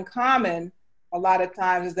racism have in common a lot of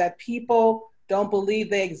times is that people don't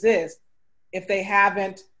believe they exist if it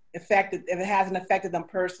hasn't affected them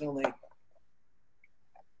personally.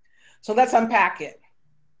 So let's unpack it.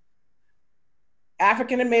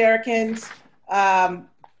 African Americans,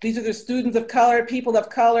 these are the students of color, people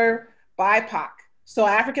of color, BIPOC. So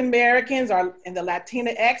African Americans are in the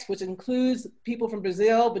Latinx, which includes people from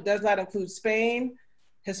Brazil, but does not include Spain.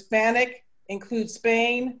 Hispanic includes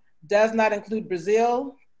Spain, does not include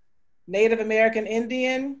Brazil. Native American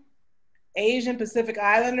Indian, Asian Pacific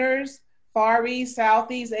Islanders, Far East,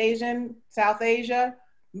 Southeast Asian, South Asia,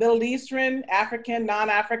 Middle Eastern, African,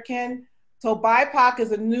 non-African. So BIPOC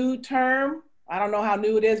is a new term. I don't know how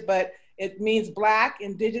new it is, but it means Black,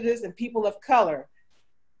 Indigenous, and people of color.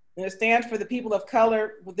 And it stands for the people of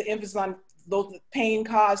color with the emphasis on those pain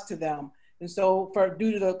caused to them. And so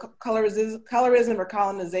due to the colorism or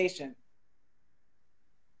colonization.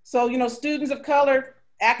 So, you know, students of color,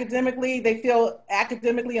 academically, they feel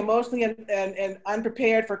academically, emotionally, and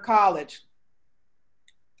unprepared for college.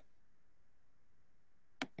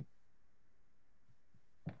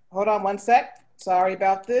 Hold on one sec. Sorry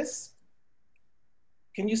about this.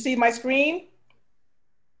 Can you see my screen?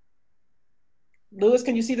 Louis,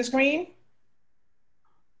 can you see the screen?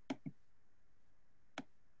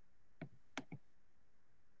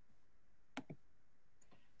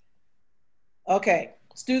 Okay,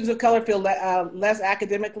 students of color feel less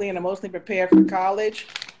academically and emotionally prepared for college.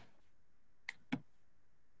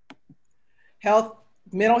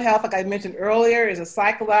 Mental health, like I mentioned earlier, is a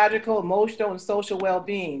psychological, emotional, and social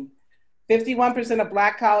well-being. 51% of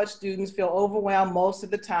Black college students feel overwhelmed most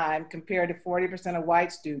of the time compared to 40% of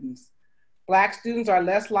white students. Black students are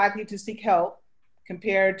less likely to seek help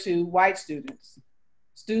compared to white students.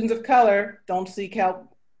 Students of color don't seek help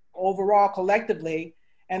overall collectively,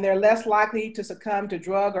 and they're less likely to succumb to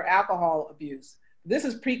drug or alcohol abuse. This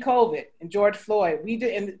is pre-COVID and George Floyd. We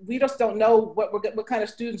just don't know what kind of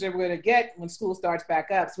students we're going to get when school starts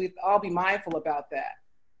back up. So we have to all be mindful about that.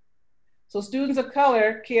 So students of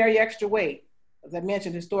color carry extra weight. As I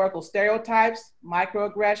mentioned, historical stereotypes,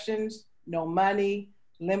 microaggressions, no money,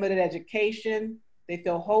 limited education. They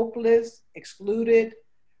feel hopeless, excluded,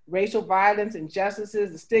 racial violence,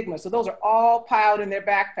 injustices, the stigma. So those are all piled in their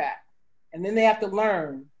backpack. And then they have to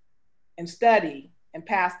learn and study and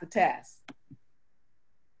pass the test.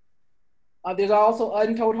 There's also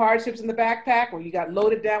untold hardships in the backpack where you got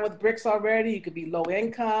loaded down with bricks already. You could be low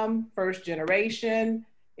income, first generation,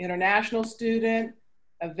 international student,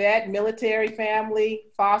 a vet, military family,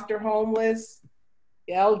 foster homeless,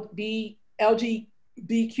 LGBTQT,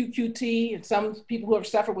 and some people who have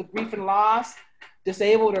suffered with grief and loss,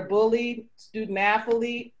 disabled or bullied, student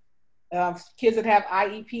athlete, kids that have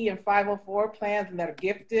IEP and 504 plans and that are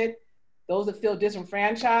gifted, those that feel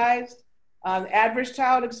disenfranchised. Adverse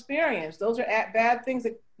child experience. Those are bad things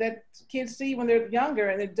that kids see when they're younger,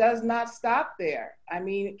 and it does not stop there. I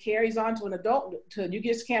mean, it carries on to an adulthood. You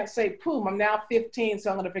just can't say, boom, I'm now 15, so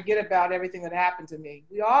I'm going to forget about everything that happened to me.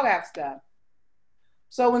 We all have stuff.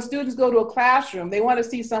 So when students go to a classroom, they want to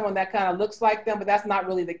see someone that kind of looks like them, but that's not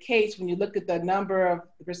really the case when you look at the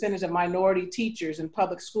percentage of minority teachers in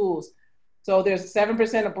public schools. So there's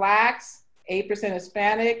 7% of Blacks, 8%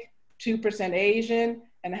 Hispanic, 2% Asian,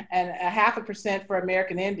 and 0.5% for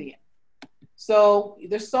American Indian. So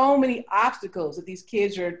there's so many obstacles that these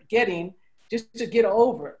kids are getting just to get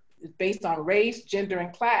over. It's based on race, gender,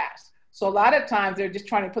 and class. So a lot of times they're just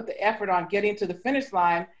trying to put the effort on getting to the finish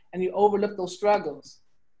line, and you overlook those struggles.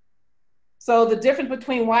 So the difference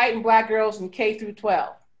between white and Black girls in K through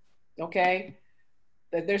 12, okay?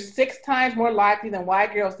 That they're 6 times more likely than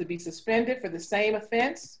white girls to be suspended for the same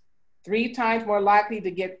offense, 3 times more likely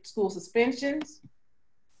to get school suspensions,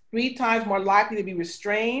 3 times more likely to be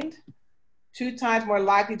restrained, 2 times more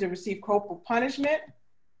likely to receive corporal punishment,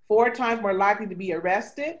 4 times more likely to be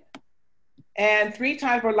arrested, and 3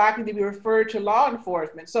 times more likely to be referred to law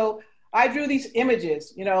enforcement. So I drew these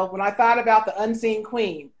images, you know, when I thought about the unseen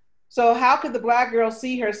queen. So how could the Black girl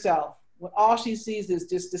see herself when all she sees is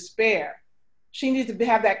just despair? She needs to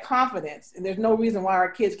have that confidence, and there's no reason why our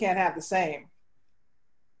kids can't have the same.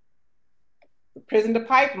 The prison to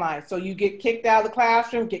pipeline. So you get kicked out of the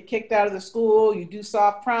classroom, get kicked out of the school, you do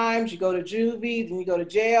soft crimes, you go to juvie, then you go to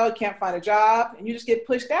jail, you can't find a job, and you just get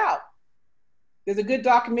pushed out. There's a good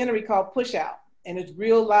documentary called Push Out, and it's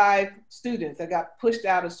real live students that got pushed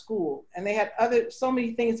out of school. And they had so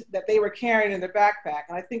many things that they were carrying in their backpack.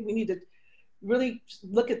 And I think we need to really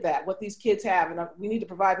look at that, what these kids have. And we need to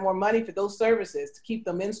provide more money for those services to keep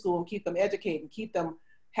them in school and keep them educated and keep them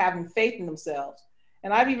having faith in themselves.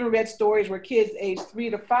 And I've even read stories where kids aged 3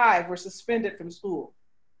 to 5 were suspended from school.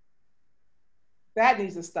 That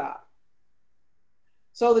needs to stop.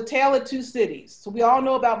 So the tale of two cities. So we all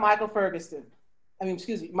know about Michael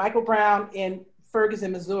Brown in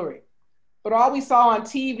Ferguson, Missouri. But all we saw on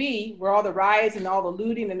TV were all the riots and all the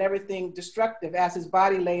looting and everything destructive as his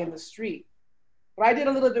body lay in the street. But I did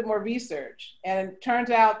a little bit more research, and it turns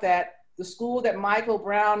out that the school that Michael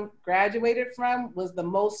Brown graduated from was the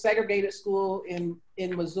most segregated school in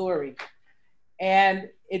Missouri. And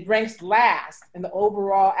it ranks last in the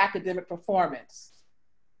overall academic performance.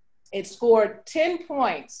 It scored 10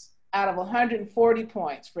 points out of 140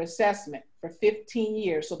 points for assessment for 15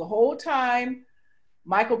 years. So the whole time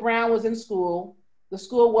Michael Brown was in school, the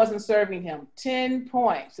school wasn't serving him 10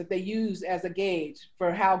 points that they use as a gauge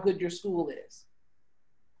for how good your school is.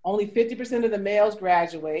 Only 50% of the males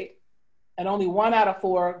graduate, and only 1 out of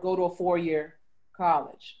 4 go to a 4-year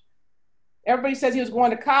college. Everybody says he was going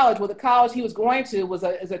to college. Well, the college he was going to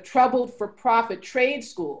is a troubled for-profit trade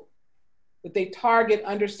school that they target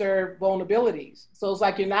underserved vulnerabilities. So it's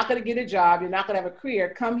like, you're not gonna get a job, you're not gonna have a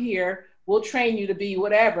career, come here, we'll train you to be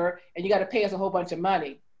whatever, and you gotta pay us a whole bunch of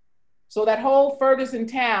money. So that whole Ferguson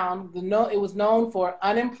town, it was known for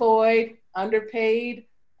unemployed, underpaid,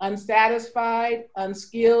 unsatisfied,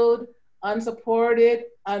 unskilled, unsupported,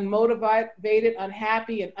 unmotivated,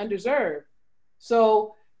 unhappy, and undeserved.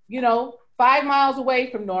 So, 5 miles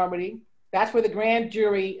away from Normandy, that's where the grand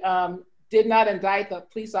jury did not indict the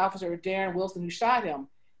police officer, Darren Wilson, who shot him.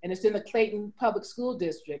 And it's in the Clayton Public School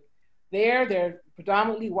District. They're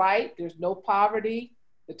predominantly white, there's no poverty.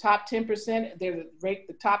 The top 10%, they're ranked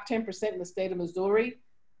the top 10% in the state of Missouri.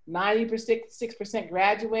 96%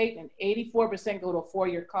 graduate and 84% go to a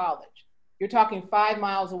 4-year college. You're talking 5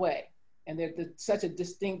 miles away, and there's such a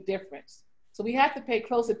distinct difference. So we have to pay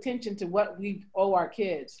close attention to what we owe our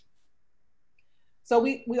kids. So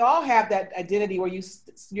we all have that identity where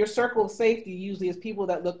your circle of safety usually is people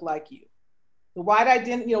that look like you. The white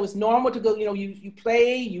identity, it's normal to go, you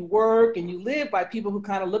play, you work, and you live by people who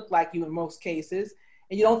kind of look like you in most cases,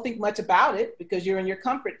 and you don't think much about it because you're in your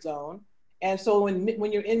comfort zone. And so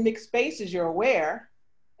when you're in mixed spaces, you're aware,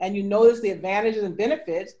 and you notice the advantages and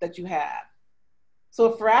benefits that you have.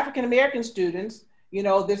 So for African-American students,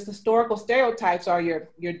 this historical stereotypes are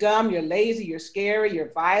you're dumb, you're lazy, you're scary,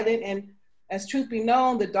 you're violent, and as truth be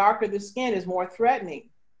known, the darker the skin is more threatening.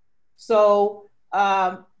 So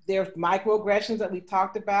there's microaggressions that we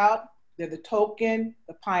talked about. They're the token,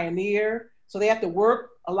 the pioneer. So they have to work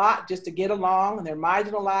a lot just to get along, and they're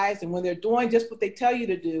marginalized. And when they're doing just what they tell you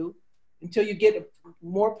to do, until you get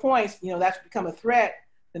more points, that's become a threat,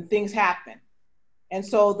 then things happen. And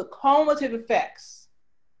so the cumulative effects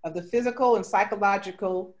of the physical and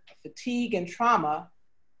psychological fatigue and trauma,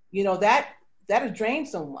 that has drained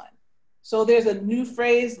someone. So there's a new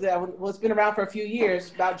phrase that was been around for a few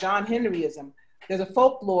years about John Henryism. There's a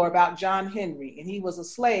folklore about John Henry, and he was a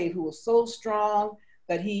slave who was so strong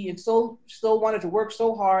that he so wanted to work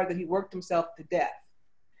so hard that he worked himself to death.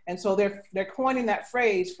 And so they're coining that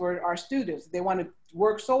phrase for our students. They want to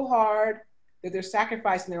work so hard that they're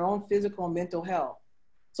sacrificing their own physical and mental health.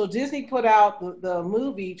 So Disney put out the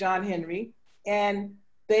movie John Henry, and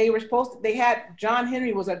they had John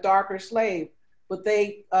Henry was a darker slave, but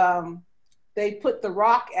they put The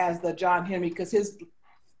Rock as the John Henry because his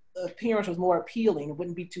appearance was more appealing. It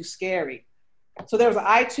wouldn't be too scary. So there was an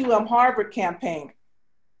I Too Am Harvard campaign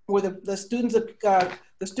where the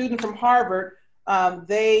student from Harvard,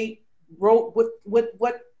 they wrote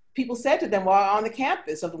what people said to them while on the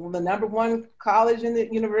campus of the #1 college in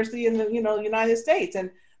the university in the United States.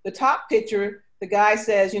 And the top picture, the guy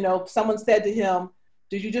says, someone said to him,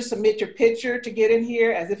 "Did you just submit your picture to get in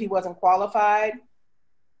here?" As if he wasn't qualified.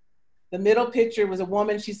 The middle picture was a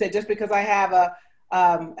woman. She said, "Just because I have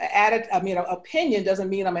an opinion doesn't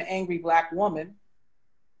mean I'm an angry Black woman."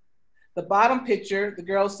 The bottom picture, the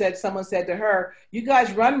girl said, someone said to her, "You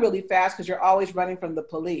guys run really fast because you're always running from the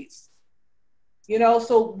police."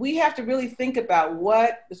 So we have to really think about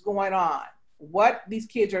what is going on. what these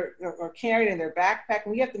kids are carrying in their backpack,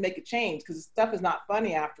 and we have to make a change because stuff is not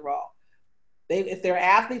funny after all. If they're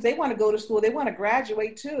athletes, they want to go to school, they want to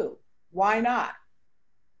graduate too. Why not?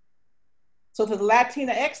 So for the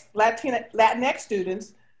Latinx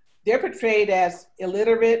students, they're portrayed as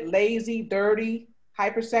illiterate, lazy, dirty,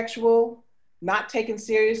 hypersexual, not taken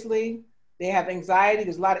seriously. They have anxiety,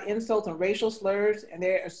 there's a lot of insults and racial slurs, and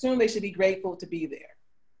they assume they should be grateful to be there.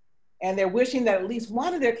 And they're wishing that at least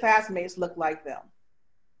one of their classmates looked like them.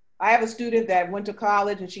 I have a student that went to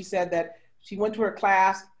college, and she said that she went to her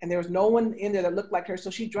class and there was no one in there that looked like her, so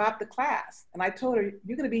she dropped the class. And I told her,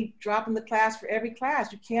 you're gonna be dropping the class for every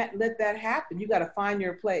class. You can't let that happen. You gotta find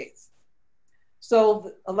your place.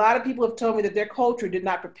 So a lot of people have told me that their culture did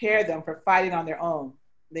not prepare them for fighting on their own.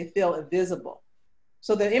 They feel invisible.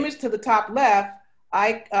 So the image to the top left,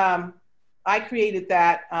 I created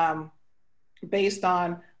that based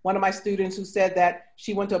on one of my students who said that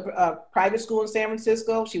she went to a private school in San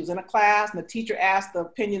Francisco. She was in a class and the teacher asked the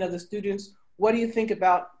opinion of the students, what do you think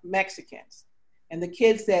about Mexicans? And the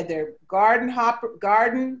kids said they're gardeners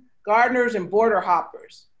and border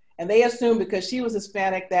hoppers. And they assumed because she was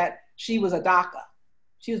Hispanic that she was a DACA.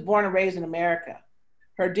 She was born and raised in America.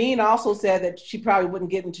 Her dean also said that she probably wouldn't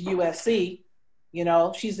get into USC. You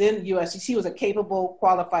know, she's in USC. She was a capable,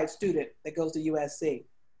 qualified student that goes to USC.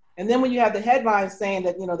 And then when you have the headlines saying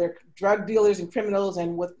that, you know, they're drug dealers and criminals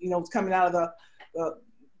and what, you know, what's coming out of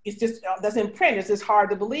it's just, that's in print, it's just hard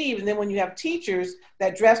to believe. And then when you have teachers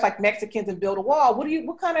that dress like Mexicans and build a wall,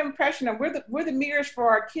 what kind of impression, we're the mirrors for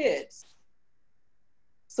our kids.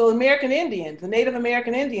 So American Indians, the Native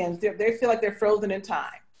American Indians, they feel like they're frozen in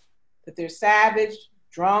time, that they're savage,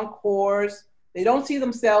 drunk, whores. They don't see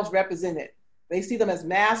themselves represented. They see them as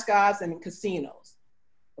mascots and in casinos.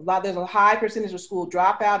 There's a high percentage of school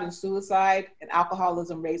dropout and suicide, and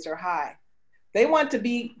alcoholism rates are high. They want to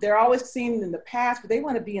be, they're always seen in the past, but they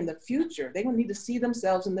want to be in the future. They need to see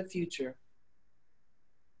themselves in the future.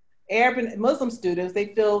 Arab and Muslim students,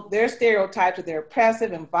 they feel their stereotypes that they're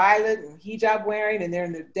oppressive and violent and hijab wearing, and they're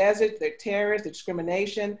in the desert, they're terrorists, they're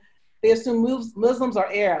discrimination. They assume Muslims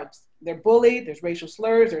are Arabs. They're bullied, there's racial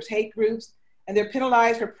slurs, there's hate groups, and they're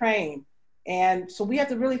penalized for praying. And so we have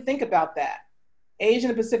to really think about that.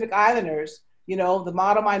 Asian and Pacific Islanders, you know, the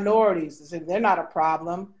model minorities, they're not a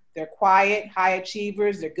problem. They're quiet, high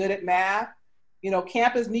achievers, they're good at math. You know,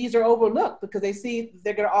 campus needs are overlooked because they see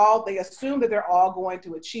they assume that they're all going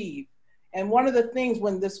to achieve. And one of the things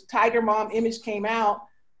when this Tiger Mom image came out,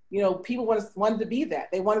 you know, people wanted to be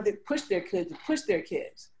that. They wanted to push their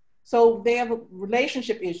kids. So they have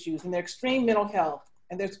relationship issues and they're extreme mental health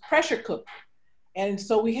and there's pressure cooking. And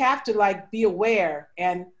so we have to like be aware.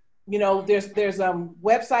 And you know, there's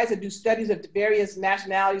websites that do studies of various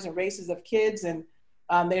nationalities and races of kids, and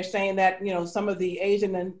they're saying that, you know, some of the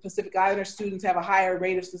Asian and Pacific Islander students have a higher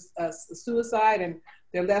rate of suicide and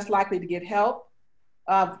they're less likely to get help.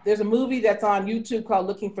 There's a movie that's on YouTube called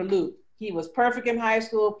Looking for Luke. He was perfect in high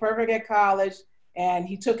school, perfect at college, and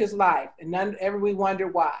he took his life, and everyone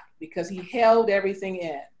wondered why, because he held everything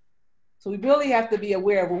in. So we really have to be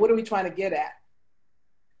aware of, well, what are we trying to get at?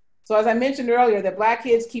 So as I mentioned earlier, that Black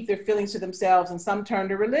kids keep their feelings to themselves and some turn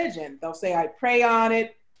to religion. They'll say, I pray on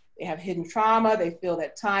it. They have hidden trauma. They feel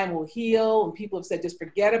that time will heal. And people have said, just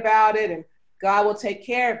forget about it and God will take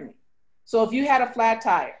care of me. So if you had a flat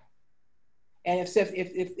tire and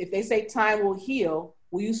if they say time will heal,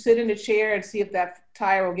 will you sit in a chair and see if that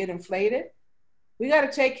tire will get inflated? We got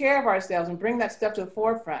to take care of ourselves and bring that stuff to the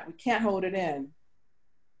forefront. We can't hold it in.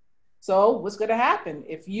 So what's going to happen?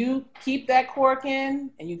 If you keep that cork in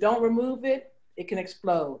and you don't remove it, it can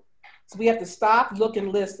explode. So we have to stop, look,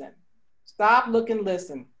 and listen. Stop, look, and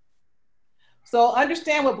listen. So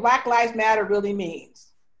understand what Black Lives Matter really means.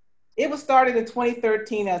 It was started in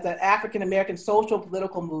 2013 as an African-American social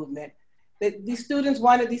political movement. These kids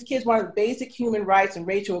wanted basic human rights and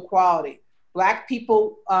racial equality. Black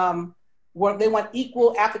people, they want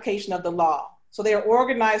equal application of the law. So they are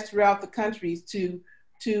organized throughout the country to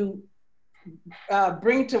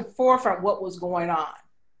bring to forefront what was going on.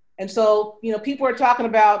 And so, you know, people are talking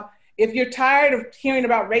about, if you're tired of hearing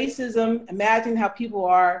about racism, imagine how people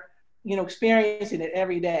are, you know, experiencing it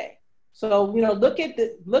every day. So, you know, look at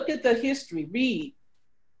the history, read.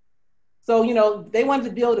 So, you know, they wanted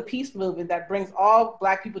to build a peace movement that brings all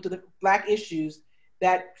Black people to the Black issues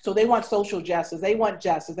so they want social justice, they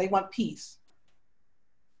want peace.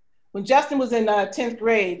 When Justin was in 10th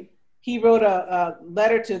grade, he wrote a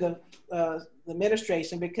letter to the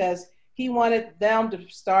administration because he wanted them to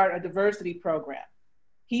start a diversity program.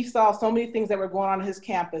 He saw so many things that were going on his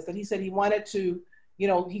campus that he said he wanted to,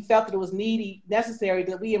 he felt that it was necessary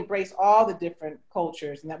that we embrace all the different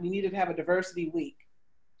cultures and that we needed to have a diversity week.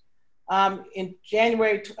 In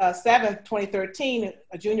January 7th, 2013,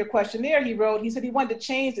 a junior questionnaire he said he wanted to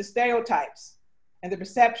change the stereotypes and the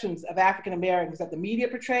perceptions of African Americans that the media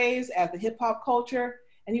portrays as the hip hop culture,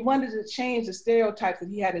 and he wanted to change the stereotypes that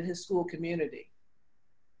he had in his school community.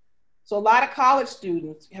 So a lot of college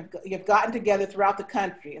students have gotten together throughout the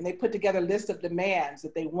country, and they put together a list of demands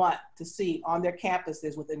that they want to see on their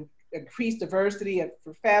campuses with increased diversity of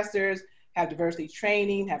professors, have diversity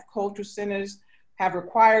training, have culture centers, have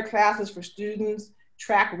required classes for students,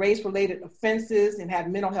 track race-related offenses, and have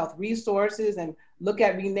mental health resources, and look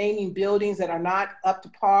at renaming buildings that are not up to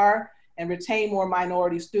par, and retain more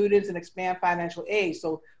minority students and expand financial aid.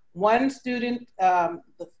 So one student, the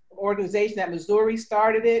organization at Missouri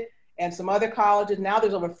started it, and some other colleges. Now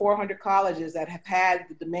there's over 400 colleges that have had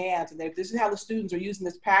the demands, and this is how the students are using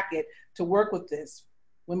this packet to work with this.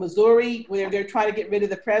 When Missouri, where they're trying to get rid of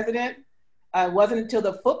the president, it wasn't until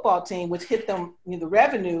the football team, which hit them, the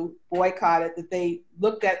revenue boycotted, that they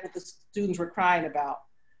looked at what the students were crying about.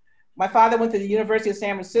 My father went to the University of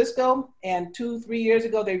San Francisco, and 2-3 years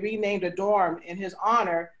ago, they renamed a dorm in his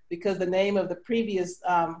honor because the name of the previous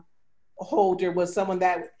holder was someone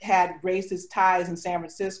that had racist ties in San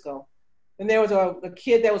Francisco. Then there was a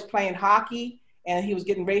kid that was playing hockey, and he was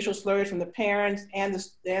getting racial slurs from the parents and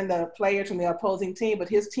the players from the opposing team, but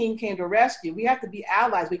his team came to rescue. We have to be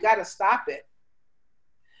allies. We got to stop it.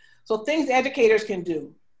 So things educators can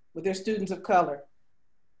do with their students of color.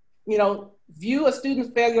 View a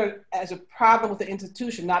student's failure as a problem with the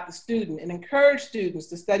institution, not the student, and encourage students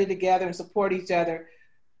to study together and support each other.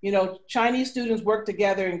 Chinese students work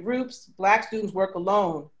together in groups, Black students work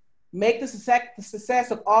alone. Make the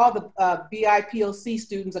success of all the BIPOC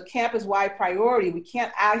students a campus-wide priority. We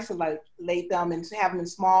can't isolate them and have them in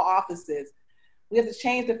small offices. We have to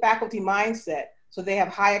change the faculty mindset so they have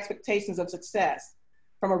high expectations of success.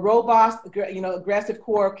 From a robust, aggressive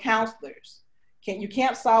core of counselors. You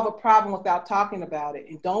can't solve a problem without talking about it,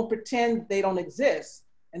 and don't pretend they don't exist.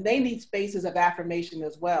 And they need spaces of affirmation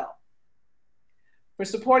as well. For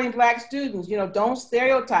supporting Black students, don't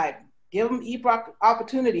stereotype. Give them equal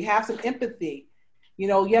opportunity, have some empathy. You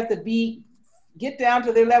have to get down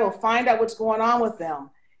to their level, find out what's going on with them.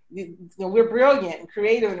 We're brilliant and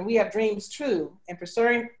creative, and we have dreams too. And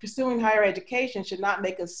pursuing higher education should not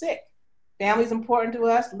make us sick. Family's important to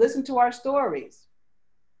us, listen to our stories.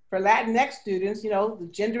 For Latinx students, the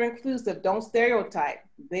gender inclusive, don't stereotype.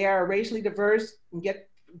 They are a racially diverse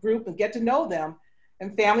group and get to know them.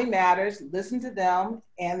 And family matters, listen to them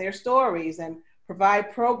and their stories, and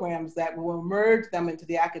provide programs that will merge them into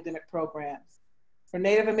the academic programs. For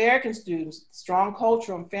Native American students, strong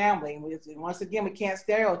culture and family. Once again, we can't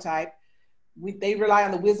stereotype. They rely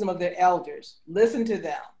on the wisdom of their elders. Listen to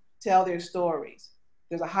them, tell their stories.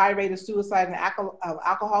 There's a high rate of suicide and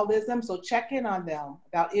alcoholism, so check in on them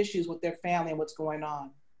about issues with their family and what's going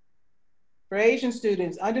on. For Asian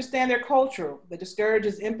students, understand their culture that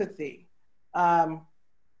discourages empathy.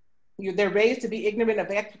 They're raised to be ignorant of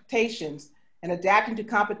expectations and adapting to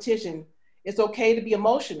competition. It's okay to be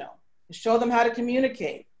emotional. Show them how to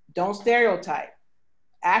communicate. Don't stereotype.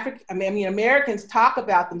 Americans talk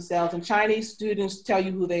about themselves, and Chinese students tell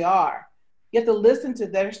you who they are. You have to listen to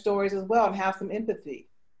their stories as well and have some empathy.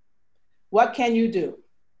 What can you do?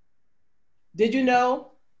 Did you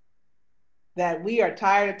know that we are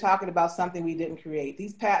tired of talking about something we didn't create?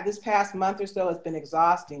 This past month or so has been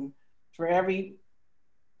exhausting for every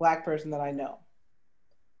Black person that I know.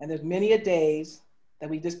 And there's many a days that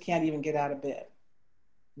we just can't even get out of bed.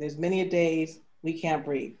 There's many a days we can't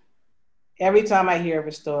breathe. Every time I hear of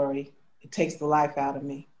a story, it takes the life out of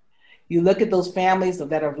me. You look at those families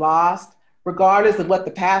that are lost, regardless of what the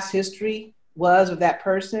past history was of that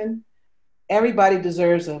person, everybody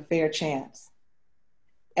deserves a fair chance.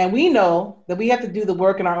 And we know that we have to do the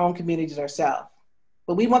work in our own communities ourselves.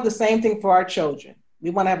 But we want the same thing for our children. We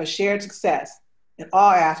want to have a shared success in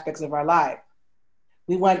all aspects of our life.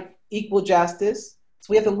 We want equal justice. So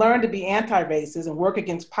we have to learn to be anti-racist and work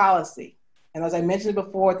against policy. And as I mentioned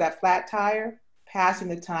before, with that flat tire, passing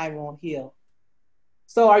the time won't heal.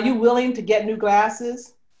 So are you willing to get new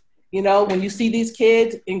glasses? When you see these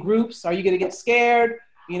kids in groups, are you going to get scared?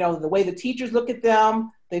 The way the teachers look at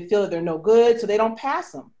them, they feel that they're no good, so they don't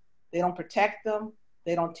pass them. They don't protect them.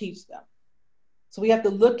 They don't teach them. So we have to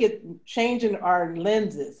look at changing our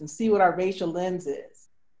lenses and see what our racial lens is.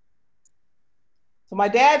 So my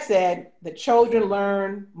dad said that children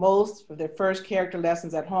learn most of their first character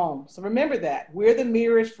lessons at home. So remember that. We're the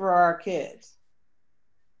mirrors for our kids.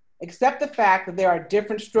 Accept the fact that there are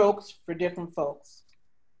different strokes for different folks.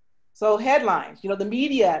 So headlines, the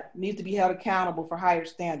media needs to be held accountable for higher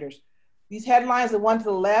standards. These headlines, the one to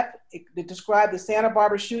the left, they describe the Santa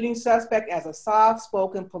Barbara shooting suspect as a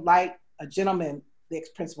soft-spoken, polite, a gentleman, the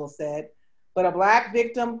ex-principal said. But a Black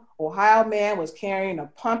victim, Ohio man, was carrying a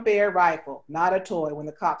pump-air rifle, not a toy, when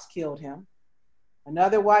the cops killed him.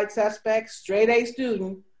 Another white suspect, straight-A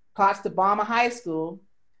student, plots to bomb a high school.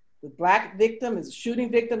 The Black victim is a shooting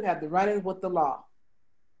victim, had the run-in with the law.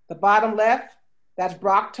 The bottom left, that's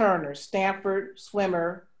Brock Turner, Stanford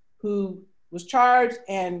swimmer, who was charged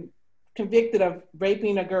and convicted of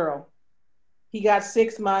raping a girl. He got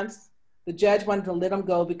 6 months. The judge wanted to let him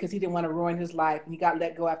go because he didn't want to ruin his life, and he got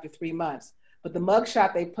let go after 3 months. But the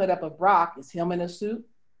mugshot they put up of Brock is him in a suit.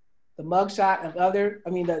 The mugshot of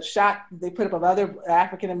the shot they put up of other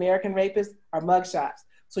African-American rapists are mugshots.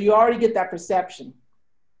 So you already get that perception.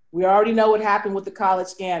 We already know what happened with the college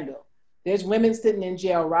scandal. There's women sitting in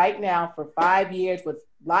jail right now for 5 years with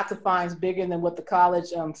lots of fines bigger than what the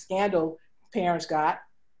college scandal parents got.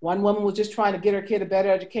 One woman was just trying to get her kid a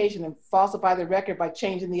better education and falsify the record by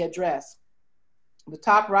changing the address. The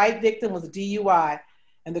top right victim was a DUI,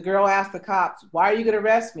 and the girl asked the cops, "Why are you going to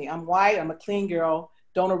arrest me? I'm white, I'm a clean girl,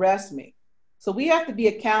 don't arrest me." So we have to be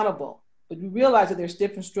accountable, but we realize that there's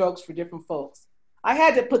different strokes for different folks. I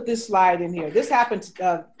had to put this slide in here. This happened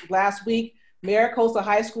last week. Maricosta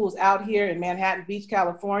High School is out here in Manhattan Beach,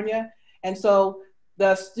 California. And so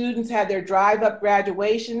the students had their drive-up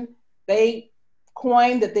graduation. They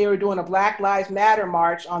coined that they were doing a Black Lives Matter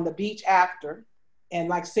march on the beach after. And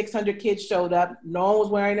like 600 kids showed up. No one was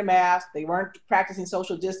wearing a mask. They weren't practicing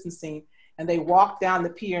social distancing. And they walked down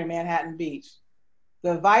the pier in Manhattan Beach.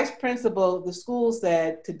 The vice principal of the school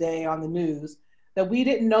said today on the news that we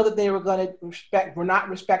didn't know that they were going to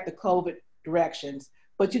respect the COVID directions,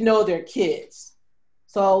 but they're kids.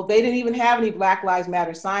 So they didn't even have any Black Lives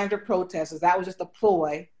Matter signs or protesters. That was just a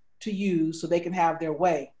ploy to use so they can have their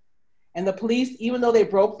way. And the police, even though they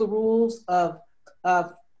broke the rules of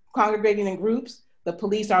congregating in groups, the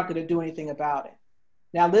police aren't going to do anything about it.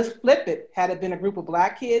 Now let's flip it. Had it been a group of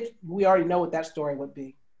Black kids, we already know what that story would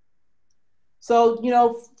be. So,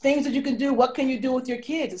 things that you can do, what can you do with your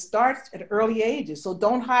kids? It starts at early ages. So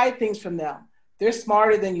don't hide things from them. They're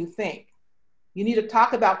smarter than you think. You need to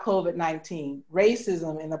talk about COVID-19,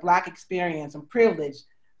 racism and the Black experience and privilege,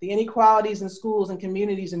 the inequalities in schools and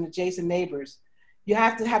communities and adjacent neighbors. You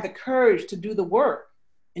have to have the courage to do the work,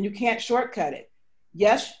 and you can't shortcut it.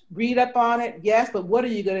 Yes, read up on it, yes, but what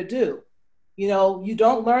are you going to do? You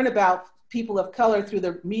don't learn about people of color through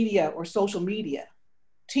the media or social media.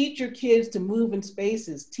 Teach your kids to move in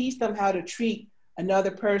spaces. Teach them how to treat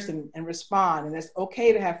another person and respond. And it's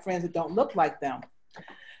okay to have friends that don't look like them.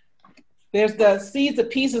 There's the Seeds of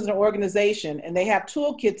Peace as an organization, and they have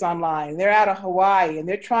toolkits online. They're out of Hawaii, and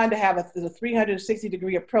they're trying to have a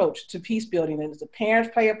 360-degree approach to peace building. And the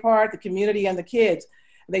parents play a part, the community, and the kids.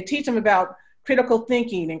 And they teach them about critical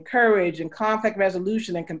thinking and courage and conflict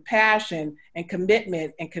resolution and compassion and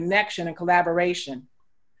commitment and connection and collaboration.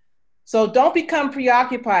 So don't become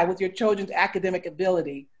preoccupied with your children's academic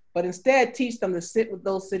ability, but instead teach them to sit with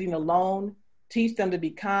those sitting alone, teach them to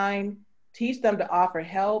be kind, teach them to offer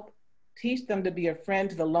help, teach them to be a friend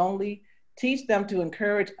to the lonely, teach them to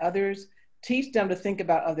encourage others, teach them to think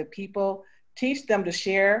about other people, teach them to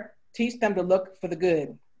share, teach them to look for the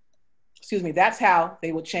good. That's how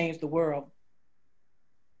they will change the world.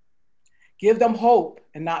 Give them hope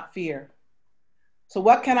and not fear. So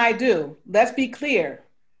what can I do? Let's be clear.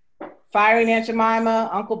 Firing Aunt Jemima,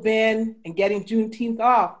 Uncle Ben, and getting Juneteenth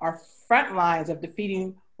off are front lines of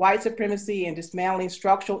defeating white supremacy and dismantling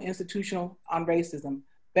structural institutional on racism.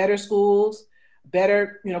 Better schools,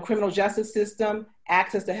 better criminal justice system,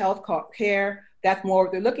 access to health care, that's more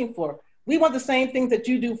what they're looking for. We want the same things that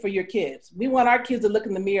you do for your kids. We want our kids to look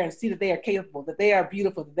in the mirror and see that they are capable, that they are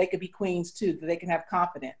beautiful, that they could be queens too, that they can have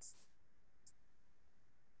confidence.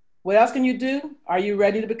 What else can you do? Are you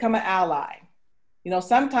ready to become an ally?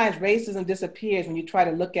 Sometimes racism disappears when you try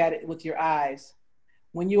to look at it with your eyes.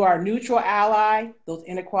 When you are a neutral ally, those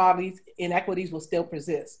inequities will still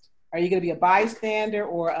persist. Are you going to be a bystander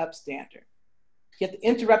or an upstander? You have to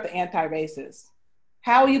interrupt the anti-racist.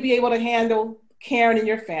 How will you be able to handle caring in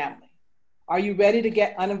your family? Are you ready to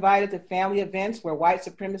get uninvited to family events where white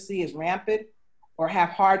supremacy is rampant, or have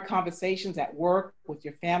hard conversations at work with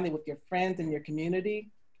your family, with your friends in your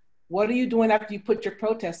community? What are you doing after you put your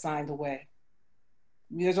protest signs away?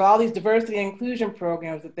 There's all these diversity and inclusion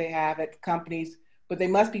programs that they have at companies, but they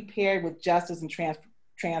must be paired with justice and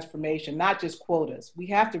transformation, not just quotas. We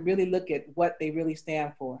have to really look at what they really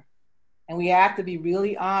stand for. And we have to be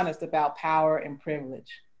really honest about power and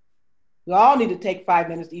privilege. We all need to take 5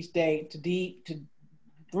 minutes each day to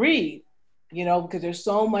breathe, because there's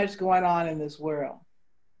so much going on in this world.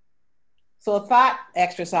 So a thought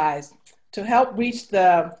exercise to help reach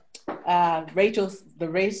the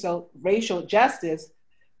racial justice.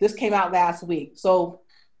 This came out last week. So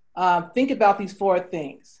think about these 4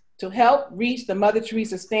 things. To help reach the Mother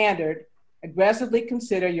Teresa standard, aggressively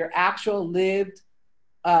consider your actual lived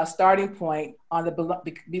starting point on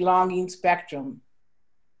the belonging spectrum.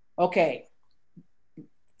 Okay,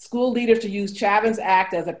 school leaders to use Chavin's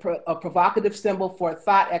Act as a provocative symbol for a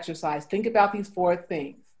thought exercise. Think about these 4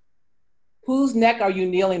 things. Whose neck are you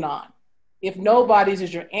kneeling on? If nobody's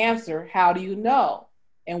is your answer, how do you know?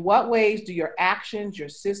 In what ways do your actions, your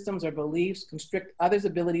systems, or beliefs constrict others'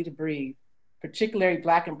 ability to breathe, particularly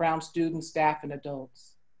Black and brown students, staff, and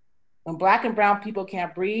adults? When Black and brown people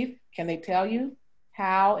can't breathe, can they tell you?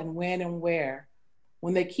 How and when and where?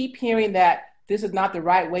 When they keep hearing that this is not the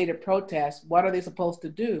right way to protest, what are they supposed to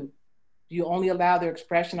do? Do you only allow their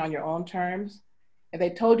expression on your own terms? If they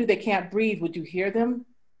told you they can't breathe, would you hear them?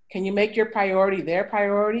 Can you make your priority their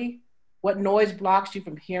priority? What noise blocks you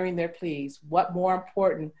from hearing their pleas? What more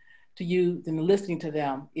important to you than listening to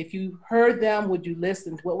them? If you heard them, would you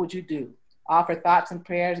listen? What would you do? Offer thoughts and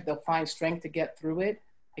prayers that they'll find strength to get through it?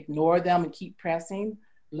 Ignore them and keep pressing?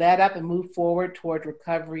 Let up and move forward toward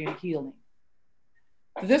recovery and healing?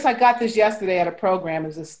 So I got this yesterday at a program,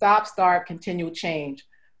 is a stop, start, continual change.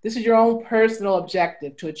 This is your own personal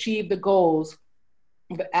objective to achieve the goals,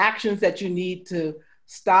 the actions that you need to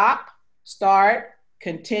stop, start,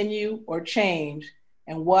 continue, or change,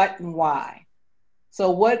 and what and why. So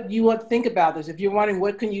what you want to think about this, if you're wondering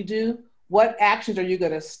what can you do, what actions are you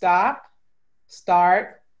going to stop,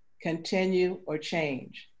 start, continue, or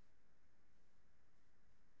change?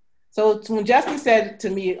 So when Justin said to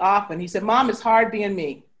me often, he said, Mom, it's hard being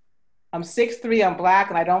me. I'm 6'3", I'm Black,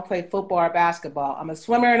 and I don't play football or basketball. I'm a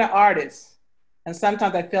swimmer and an artist, and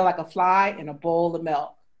sometimes I feel like a fly in a bowl of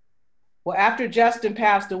milk. Well, after Justin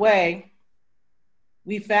passed away,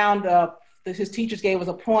 we found that his teachers gave us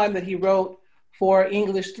a poem that he wrote for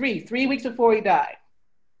English 3 weeks before he died.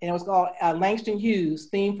 And it was called Langston Hughes'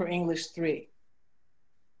 Theme for English 3.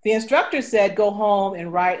 The instructor said, go home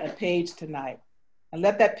and write a page tonight and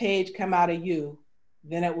let that page come out of you,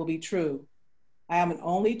 then it will be true. I am an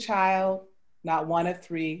only child, not one of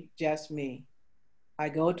 3, just me. I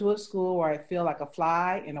go to a school where I feel like a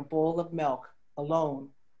fly in a bowl of milk, alone,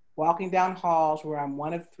 walking down halls where I'm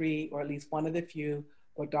one of 3, or at least one of the few,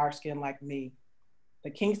 or dark skin like me.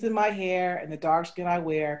 The kinks in my hair and the dark skin I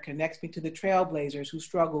wear connects me to the trailblazers who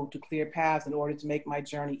struggled to clear paths in order to make my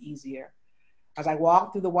journey easier. As I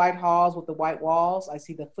walk through the white halls with the white walls, I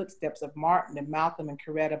see the footsteps of Martin and Malcolm and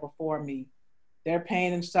Coretta before me. Their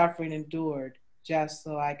pain and suffering endured just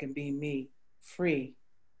so I can be me, free.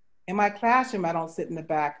 In my classroom, I don't sit in the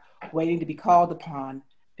back waiting to be called upon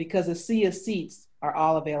because a sea of seats are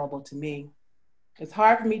all available to me. It's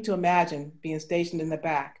hard for me to imagine being stationed in the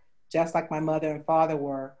back, just like my mother and father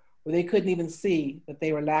were, where they couldn't even see that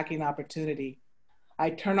they were lacking opportunity. I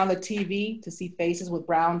turn on the TV to see faces with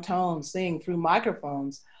brown tones sing through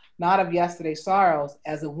microphones, not of yesterday's sorrows,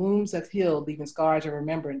 as the wounds have healed, leaving scars of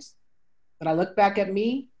remembrance. When I look back at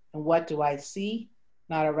me, and what do I see?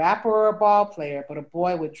 Not a rapper or a ball player, but a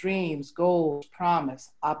boy with dreams, goals, promise,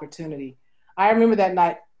 opportunity. I remember that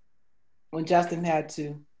night when Justin had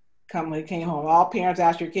to come, when he came home. All parents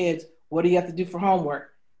ask your kids, what do you have to do for homework?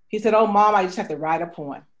 He said, oh, Mom, I just have to write a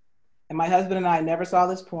poem. And my husband and I never saw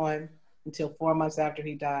this poem until 4 months after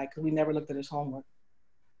he died, because we never looked at his homework.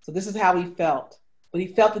 So this is how he felt. But he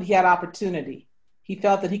felt that he had opportunity. He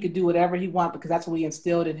felt that he could do whatever he wanted because that's what we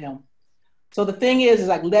instilled in him. So the thing is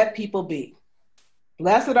like, let people be.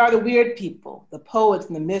 Blessed are the weird people, the poets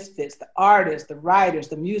and the misfits, the artists, the writers,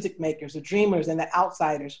 the music makers, the dreamers, and the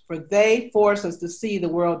outsiders, for they force us to see the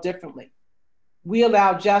world differently. We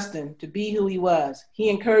allowed Justin to be who he was. He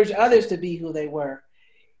encouraged others to be who they were.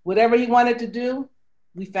 Whatever he wanted to do,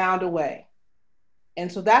 we found a way.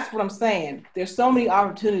 And so that's what I'm saying. There's so many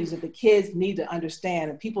opportunities that the kids need to understand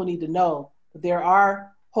and people need to know that there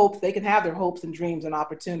are hopes, they can have their hopes and dreams and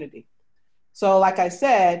opportunity. So like I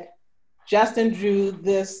said, Justin drew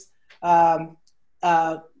this,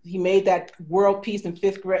 he made that world piece in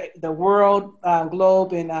 5th grade, the world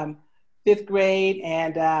globe in 5th grade,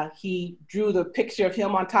 and he drew the picture of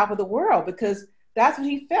him on top of the world because that's what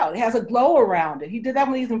he felt. It has a glow around it. He did that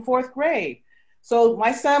when he was in 4th grade. So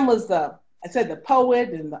my son was the poet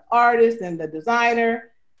and the artist and the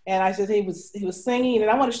designer, and I said he was singing,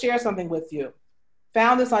 and I want to share something with you.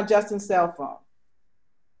 Found this on Justin's cell phone.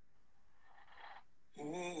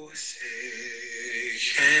 Oh, say,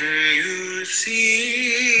 can you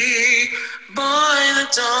see by the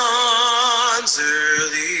dawn's dawn's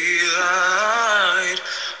early light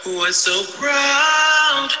was so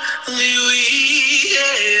proudly we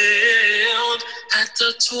hailed at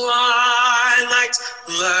the twilight's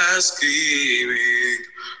last gleaming,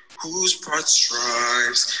 whose broad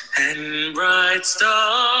stripes and bright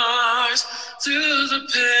stars through the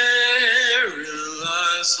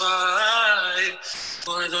perilous fight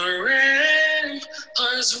for the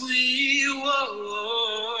ramparts we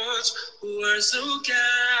watched were so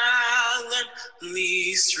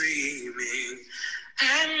gallantly streaming,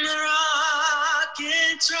 and the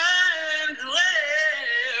rocket train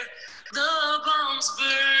glare, the bombs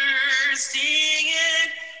bursting in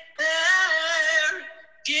air,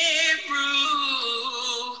 gave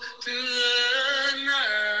proof through the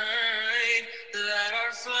night that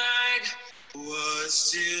our flag was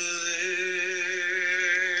still there.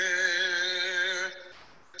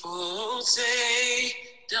 Oh, say,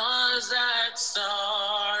 does that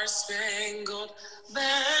star-spangled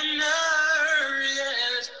banner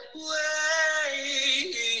yet wave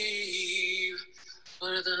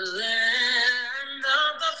for the land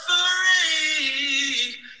of the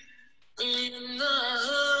free in the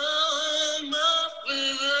home of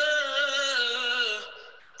the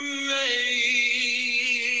brave?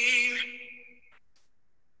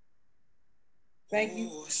 Thank you.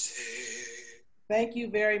 Oh, say. Thank you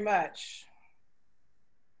very much.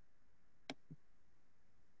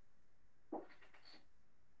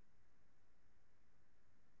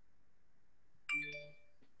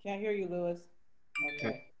 Can't hear you, Louis.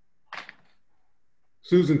 Okay.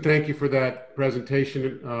 Susan, thank you for that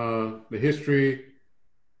presentation. The history,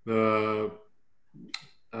 the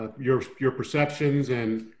your perceptions,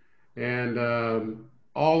 and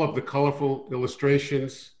all of the colorful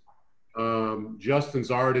illustrations. Justin's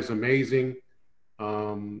art is amazing.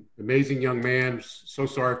 Amazing young man. So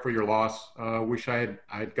sorry for your loss. Wish I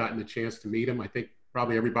had gotten a chance to meet him. I think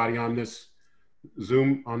probably everybody on this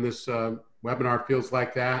Zoom, on this webinar feels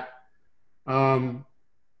like that.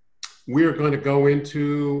 We're going to go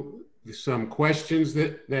into some questions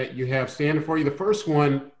that you have standing for you. The first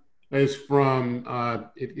one is from,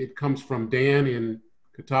 it comes from Dan in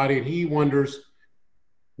Katati, and he wonders,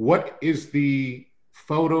 what is the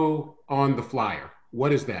photo on the flyer?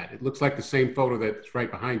 What is that? It looks like the same photo that's right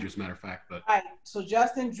behind you, as a matter of fact. But Right. So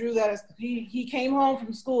Justin drew that. He came home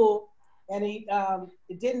from school, and it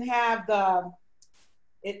didn't have the.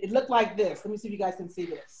 It looked like this. Let me see if you guys can see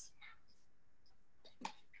this.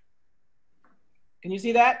 Can you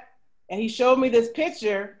see that? And he showed me this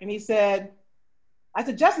picture, and he said, I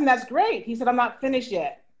said, Justin, that's great. He said, I'm not finished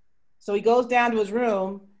yet. So he goes down to his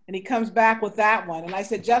room, and he comes back with that one. And I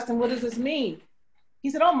said, Justin, what does this mean?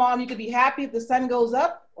 He said, oh, Mom, you could be happy if the sun goes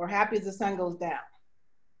up or happy if the sun goes down.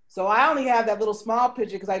 So I only have that little small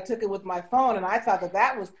picture because I took it with my phone, and I thought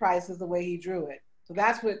that was priceless the way he drew it. So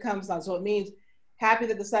that's what it comes on. So it means happy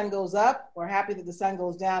that the sun goes up or happy that the sun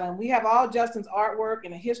goes down. And we have all Justin's artwork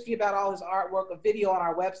and a history about all his artwork, a video on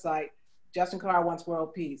our website,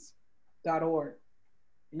 justincarrwantsworldpeace.org.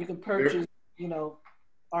 And you can purchase,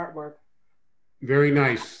 artwork. very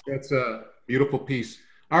nice. That's a beautiful piece.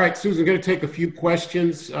 All right, Susan, going to take a few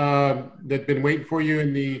questions that have been waiting for you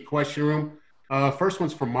in the question room. First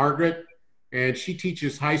one's from Margaret, and she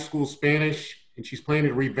teaches high school Spanish, and she's planning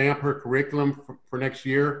to revamp her curriculum for next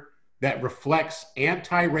year that reflects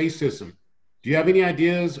anti-racism. Do you have any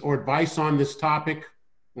ideas or advice on this topic,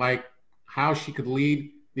 like how she could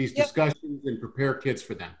lead these discussions and prepare kids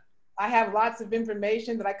for them? I have lots of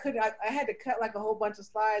information that I had to cut like a whole bunch of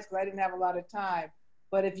slides because I didn't have a lot of time.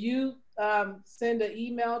 But if you send an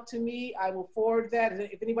email to me, I will forward that.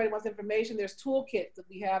 If anybody wants information, there's toolkits that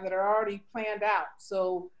we have that are already planned out.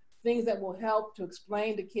 So things that will help to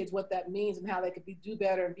explain to kids what that means and how they could do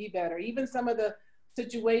better and be better. Even some of the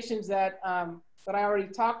situations that I already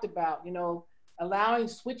talked about,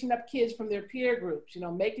 switching up kids from their peer groups,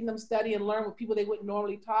 making them study and learn with people they wouldn't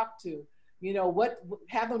normally talk to,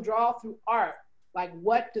 have them draw through art, like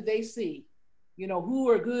what do they see, who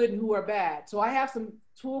are good and who are bad. So I have some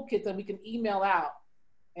toolkits that we can email out,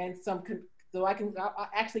 and I'll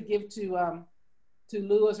actually give to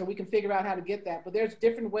Louis, or we can figure out how to get that. But there's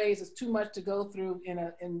different ways. It's too much to go through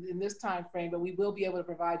in this time frame, but we will be able to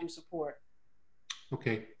provide you support.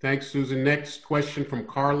 Okay, thanks, Susan. Next question from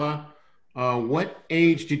Carla. What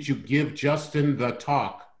age did you give Justin the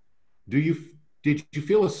talk? Did you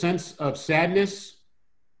feel a sense of sadness,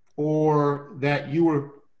 or that you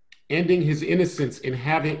were ending his innocence in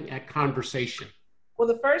having a conversation? Well,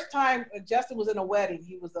 the first time Justin was in a wedding,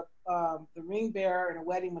 he was the ring bearer in a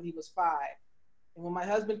wedding when he was 5. And when my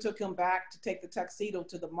husband took him back to take the tuxedo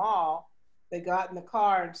to the mall, they got in the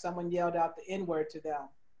car and someone yelled out the N-word to them.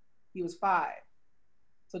 He was 5.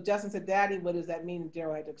 So Justin said, Daddy, what does that mean? And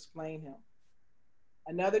Daryl had to explain him.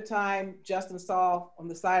 Another time, Justin saw on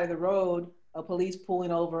the side of the road a police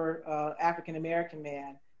pulling over an African-American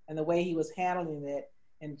man and the way he was handling it.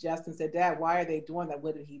 And Justin said, Dad, why are they doing that?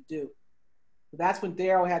 What did he do? So that's when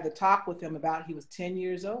Daryl had to talk with him about he was 10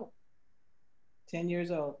 years old. 10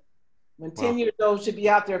 years old. When 10 years old should be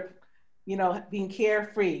out there, you know, being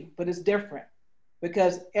carefree, but it's different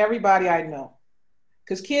because everybody I know,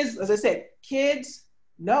 because kids, as I said, kids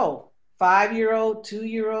know 5-year-old,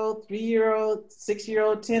 2-year-old, 3-year-old,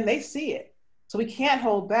 6-year-old, 10, they see it. So we can't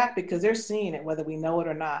hold back because they're seeing it, whether we know it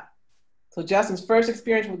or not. So Justin's first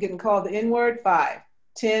experience with getting called the N-word, 5.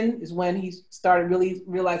 10 is when he started really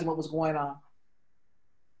realizing what was going on.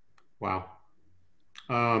 Wow.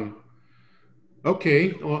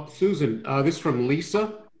 Okay, well, Susan, this is from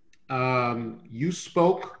Lisa. You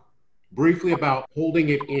spoke briefly about holding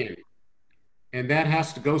it in, and that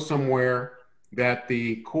has to go somewhere that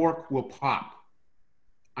the cork will pop.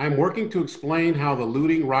 I'm working to explain how the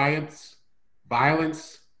looting, riots,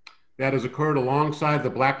 violence that has occurred alongside the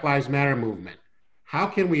Black Lives Matter movement. How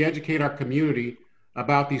can we educate our community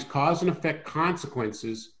about these cause and effect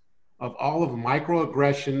consequences of all of the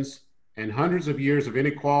microaggressions and hundreds of years of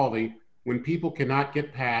inequality when people cannot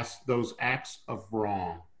get past those acts of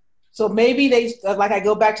wrong? So maybe they, like I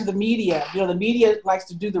go back to the media, you know, the media likes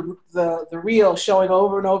to do the reel showing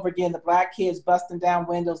over and over again the black kids busting down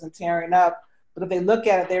windows and tearing up. But if they look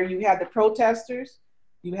at it, there you had the protesters,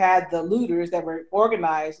 you had the looters that were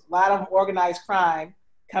organized, a lot of them organized crime,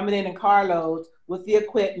 coming in carloads with the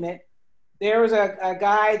equipment. There was a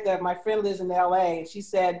guy that my friend lives in LA, and she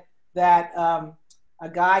said that a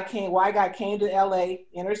white guy came to LA,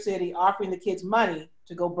 inner city, offering the kids money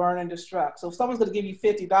to go burn and destruct. So if someone's gonna give you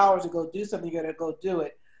 $50 to go do something, you're gonna go do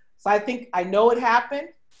it. So I know it happened,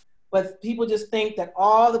 but people just think that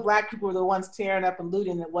all the black people were the ones tearing up and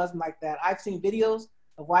looting. It wasn't like that. I've seen videos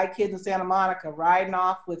of white kids in Santa Monica riding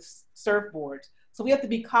off with surfboards. So we have to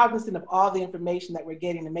be cognizant of all the information that we're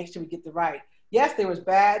getting and make sure we get the right. Yes, there was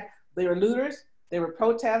bad, there were looters, there were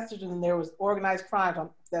protesters, and there was organized crimes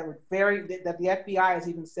that the FBI has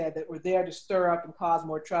even said that were there to stir up and cause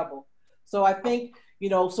more trouble. So I think, you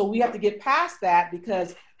know, so we have to get past that,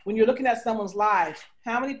 because when you're looking at someone's lives,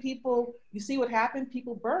 how many people, you see what happened?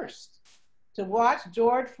 People burst. To watch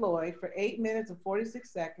George Floyd for 8 minutes and 46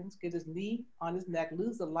 seconds, get his knee on his neck,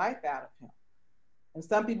 lose the life out of him. And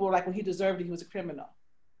some people were like, well, he deserved it, he was a criminal.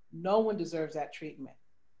 No one deserves that treatment.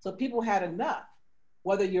 So people had enough,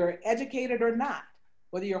 whether you're educated or not,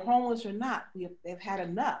 whether you're homeless or not, they've had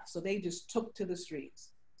enough. So they just took to the streets,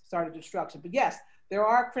 started destruction. But yes, there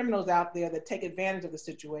are criminals out there that take advantage of the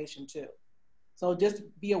situation too. So just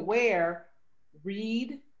be aware,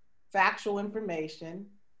 read factual information,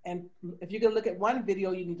 and if you're gonna look at one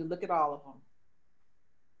video, you need to look at all of them.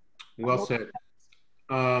 Well said.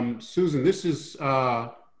 Susan, this is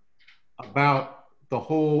about the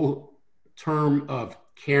whole term of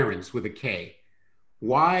Karens with a K.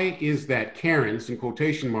 Why is that Karens, in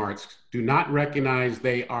quotation marks, do not recognize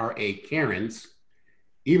they are a Karens,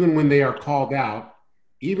 even when they are called out,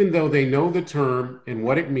 even though they know the term and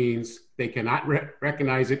what it means, they cannot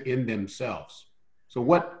recognize it in themselves? So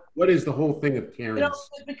what is the whole thing of Karens? You know,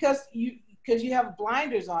 because you have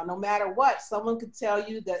blinders on. No matter what, someone could tell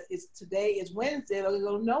you that today is Wednesday. They'll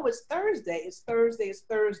go, no, it's Thursday. It's Thursday. It's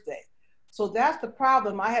Thursday. So that's the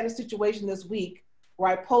problem. I had a situation this week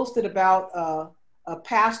where I posted about a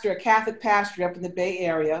pastor, a Catholic pastor up in the Bay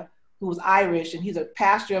Area who was Irish, and he's a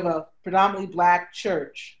pastor of a predominantly black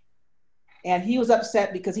church. And he was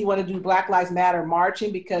upset because he wanted to do Black Lives Matter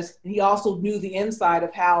marching, because he also knew the inside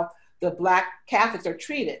of how the black Catholics are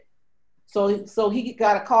treated. So he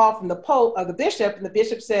got a call from the Pope, the bishop, and the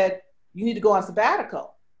bishop said, you need to go on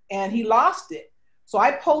sabbatical. And he lost it. So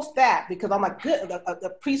I post that because I'm like, good,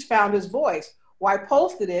 the priest found his voice. Well, I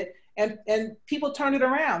posted it, and people turned it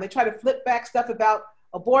around. They try to flip back stuff about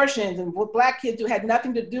abortions and what black kids do had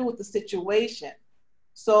nothing to do with the situation.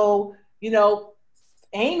 So, you know,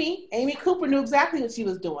 Amy Cooper knew exactly what she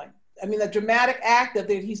was doing. I mean, the dramatic act of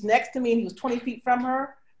he's next to me and he was 20 feet from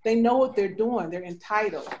her. They know what they're doing. They're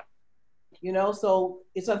entitled, you know. So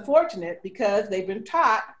it's unfortunate because they've been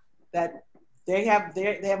taught that they have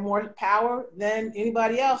more power than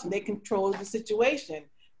anybody else, and they control the situation,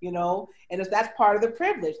 you know. And that's part of the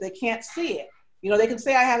privilege. They can't see it. You know, they can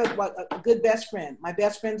say I have a good best friend. My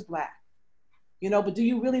best friend's black, you know, but do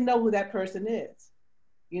you really know who that person is?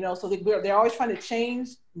 You know, so they're always trying to change,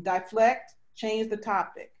 deflect, change the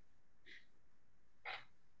topic.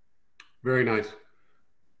 Very nice.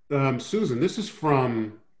 Susan, this is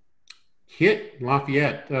from Kit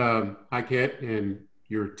Lafayette. Hi, Kit, and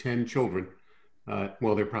your 10 children.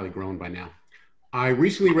 Well, they're probably grown by now. I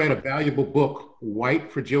recently read a valuable book,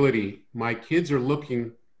 White Fragility. My kids are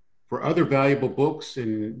looking for other valuable books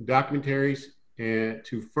and documentaries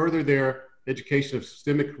to further their education of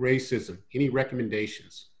systemic racism. Any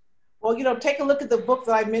recommendations? Well, take a look at the book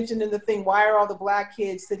that I mentioned in the thing, Why Are All the Black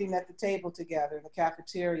Kids Sitting at the Table Together in the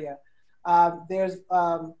Cafeteria? There's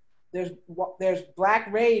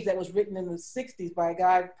Black Rage that was written in the 60s by a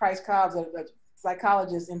guy, Price Cobbs, a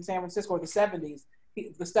psychologist in San Francisco in the 70s.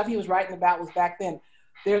 The stuff he was writing about was back then.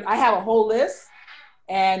 I have a whole list,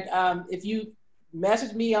 and if you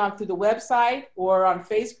message me through the website or on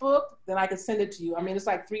Facebook, then I can send it to you. I mean, it's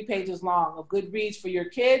like 3 pages long of good reads for your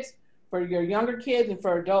kids, for your younger kids, and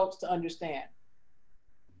for adults to understand.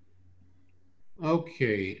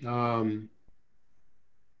 Okay. Trying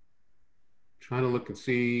to look and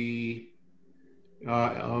see.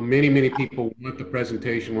 Many people want the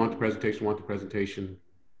presentation, want the presentation.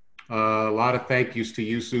 A lot of thank yous to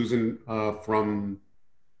you, Susan, oh,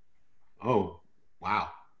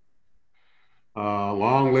 wow.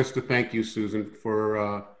 Long list of thank yous, Susan,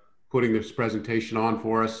 for putting this presentation on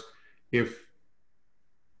for us. If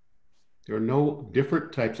there are no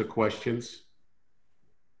different types of questions,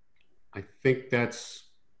 I think that's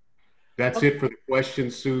it for the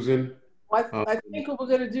questions, Susan. Well, I think what we're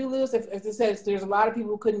going to do, Louis, if it says there's a lot of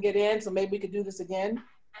people who couldn't get in, so maybe we could do this again.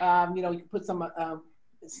 You can put some,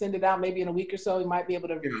 send it out maybe in a week or so. We might be able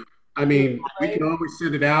to. Yeah. I mean, we can always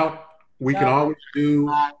send it out. We can always do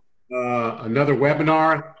another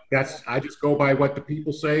webinar. I just go by what the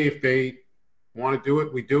people say. If they want to do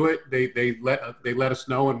it, we do it. They let us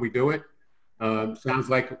know and we do it. Sounds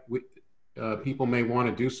like people may want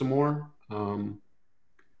to do some more and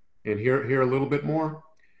hear a little bit more.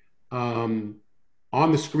 On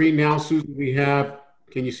the screen now, Susan, we have,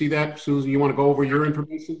 can you see that? Susan, you want to go over your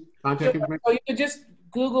information, contact information? So you could just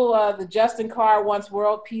Google the Justin Carr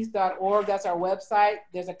onceworldpeace.org. That's our website.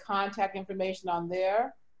 There's a contact information on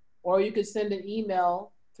there. Or you could send an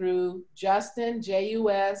email through Justin,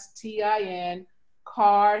 Justin,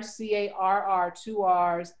 Carr, Carr, 2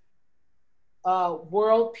 R's,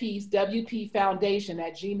 World Peace, WP Foundation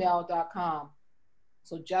 @gmail.com.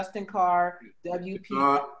 So Justin Carr,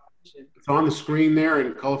 WP. It's on the screen there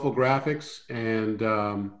in colorful graphics.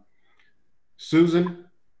 And Susan,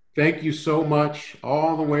 thank you so much,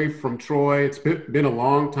 all the way from Troy. It's been a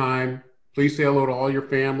long time. Please say hello to all your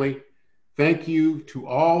family. Thank you to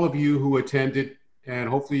all of you who attended, and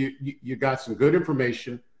hopefully you got some good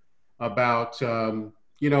information about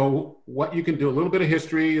what you can do, a little bit of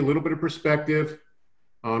history, a little bit of perspective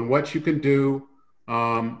on what you can do.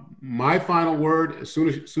 My final word,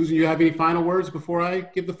 Susan, you have any final words before I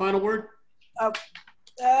give the final word?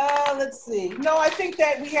 Let's see. No, I think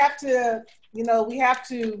that we have to, we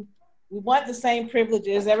want the same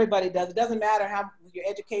privileges everybody does. It doesn't matter how your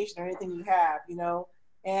education or anything you have,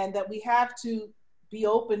 and that we have to be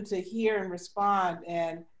open to hear and respond.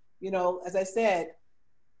 And, as I said,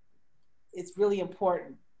 it's really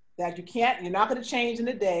important that you're not going to change in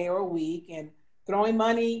a day or a week, and throwing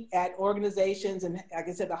money at organizations and, like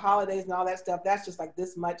I said, the holidays and all that stuff, that's just like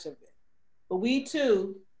this much of it. But we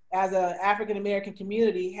too, as an African-American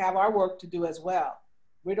community, have our work to do as well.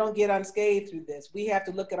 We don't get unscathed through this. We have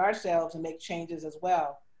to look at ourselves and make changes as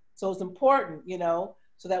well. So it's important,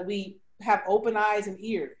 so that we have open eyes and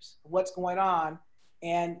ears of what's going on,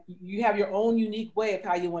 and you have your own unique way of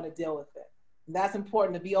how you want to deal with it. And that's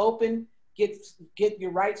important, to be open, get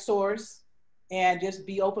your right source, and just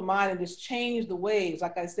be open-minded and just change the ways.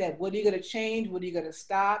 Like I said, what are you going to change? What are you going to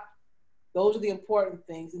stop? Those are the important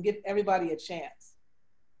things, and give everybody a chance.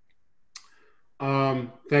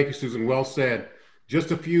 Thank you, Susan. Well said.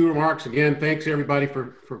 Just a few remarks. Again, thanks everybody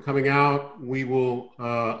for coming out. We will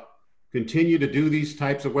continue to do these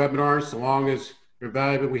types of webinars so long as they're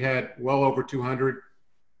valuable. We had well over 200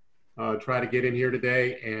 try to get in here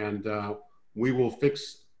today, and we will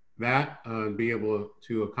fix that and be able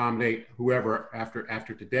to accommodate whoever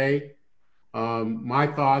after today. My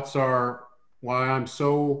thoughts are why I'm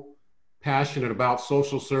so passionate about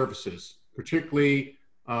social services, particularly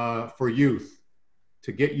for youth,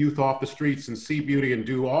 to get youth off the streets and see beauty and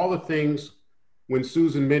do all the things. When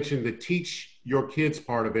Susan mentioned the teach your kids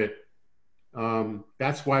part of it,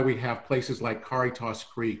 that's why we have places like Caritas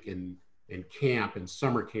Creek and camp and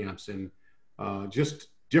summer camps and just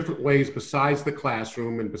different ways besides the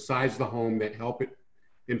classroom and besides the home that help it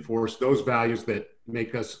enforce those values that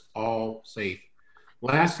make us all safe.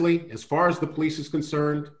 Lastly, as far as the police is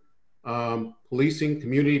concerned,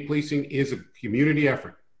 community policing is a community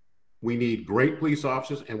effort. We need great police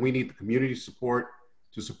officers, and we need the community support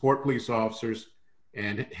to support police officers.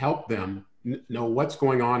 and help them know what's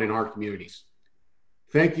going on in our communities.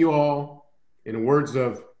 Thank you all. In the words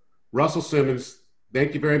of Russell Simmons,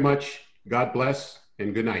 thank you very much. God bless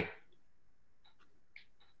and good night.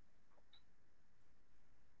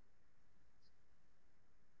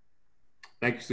 Thank you.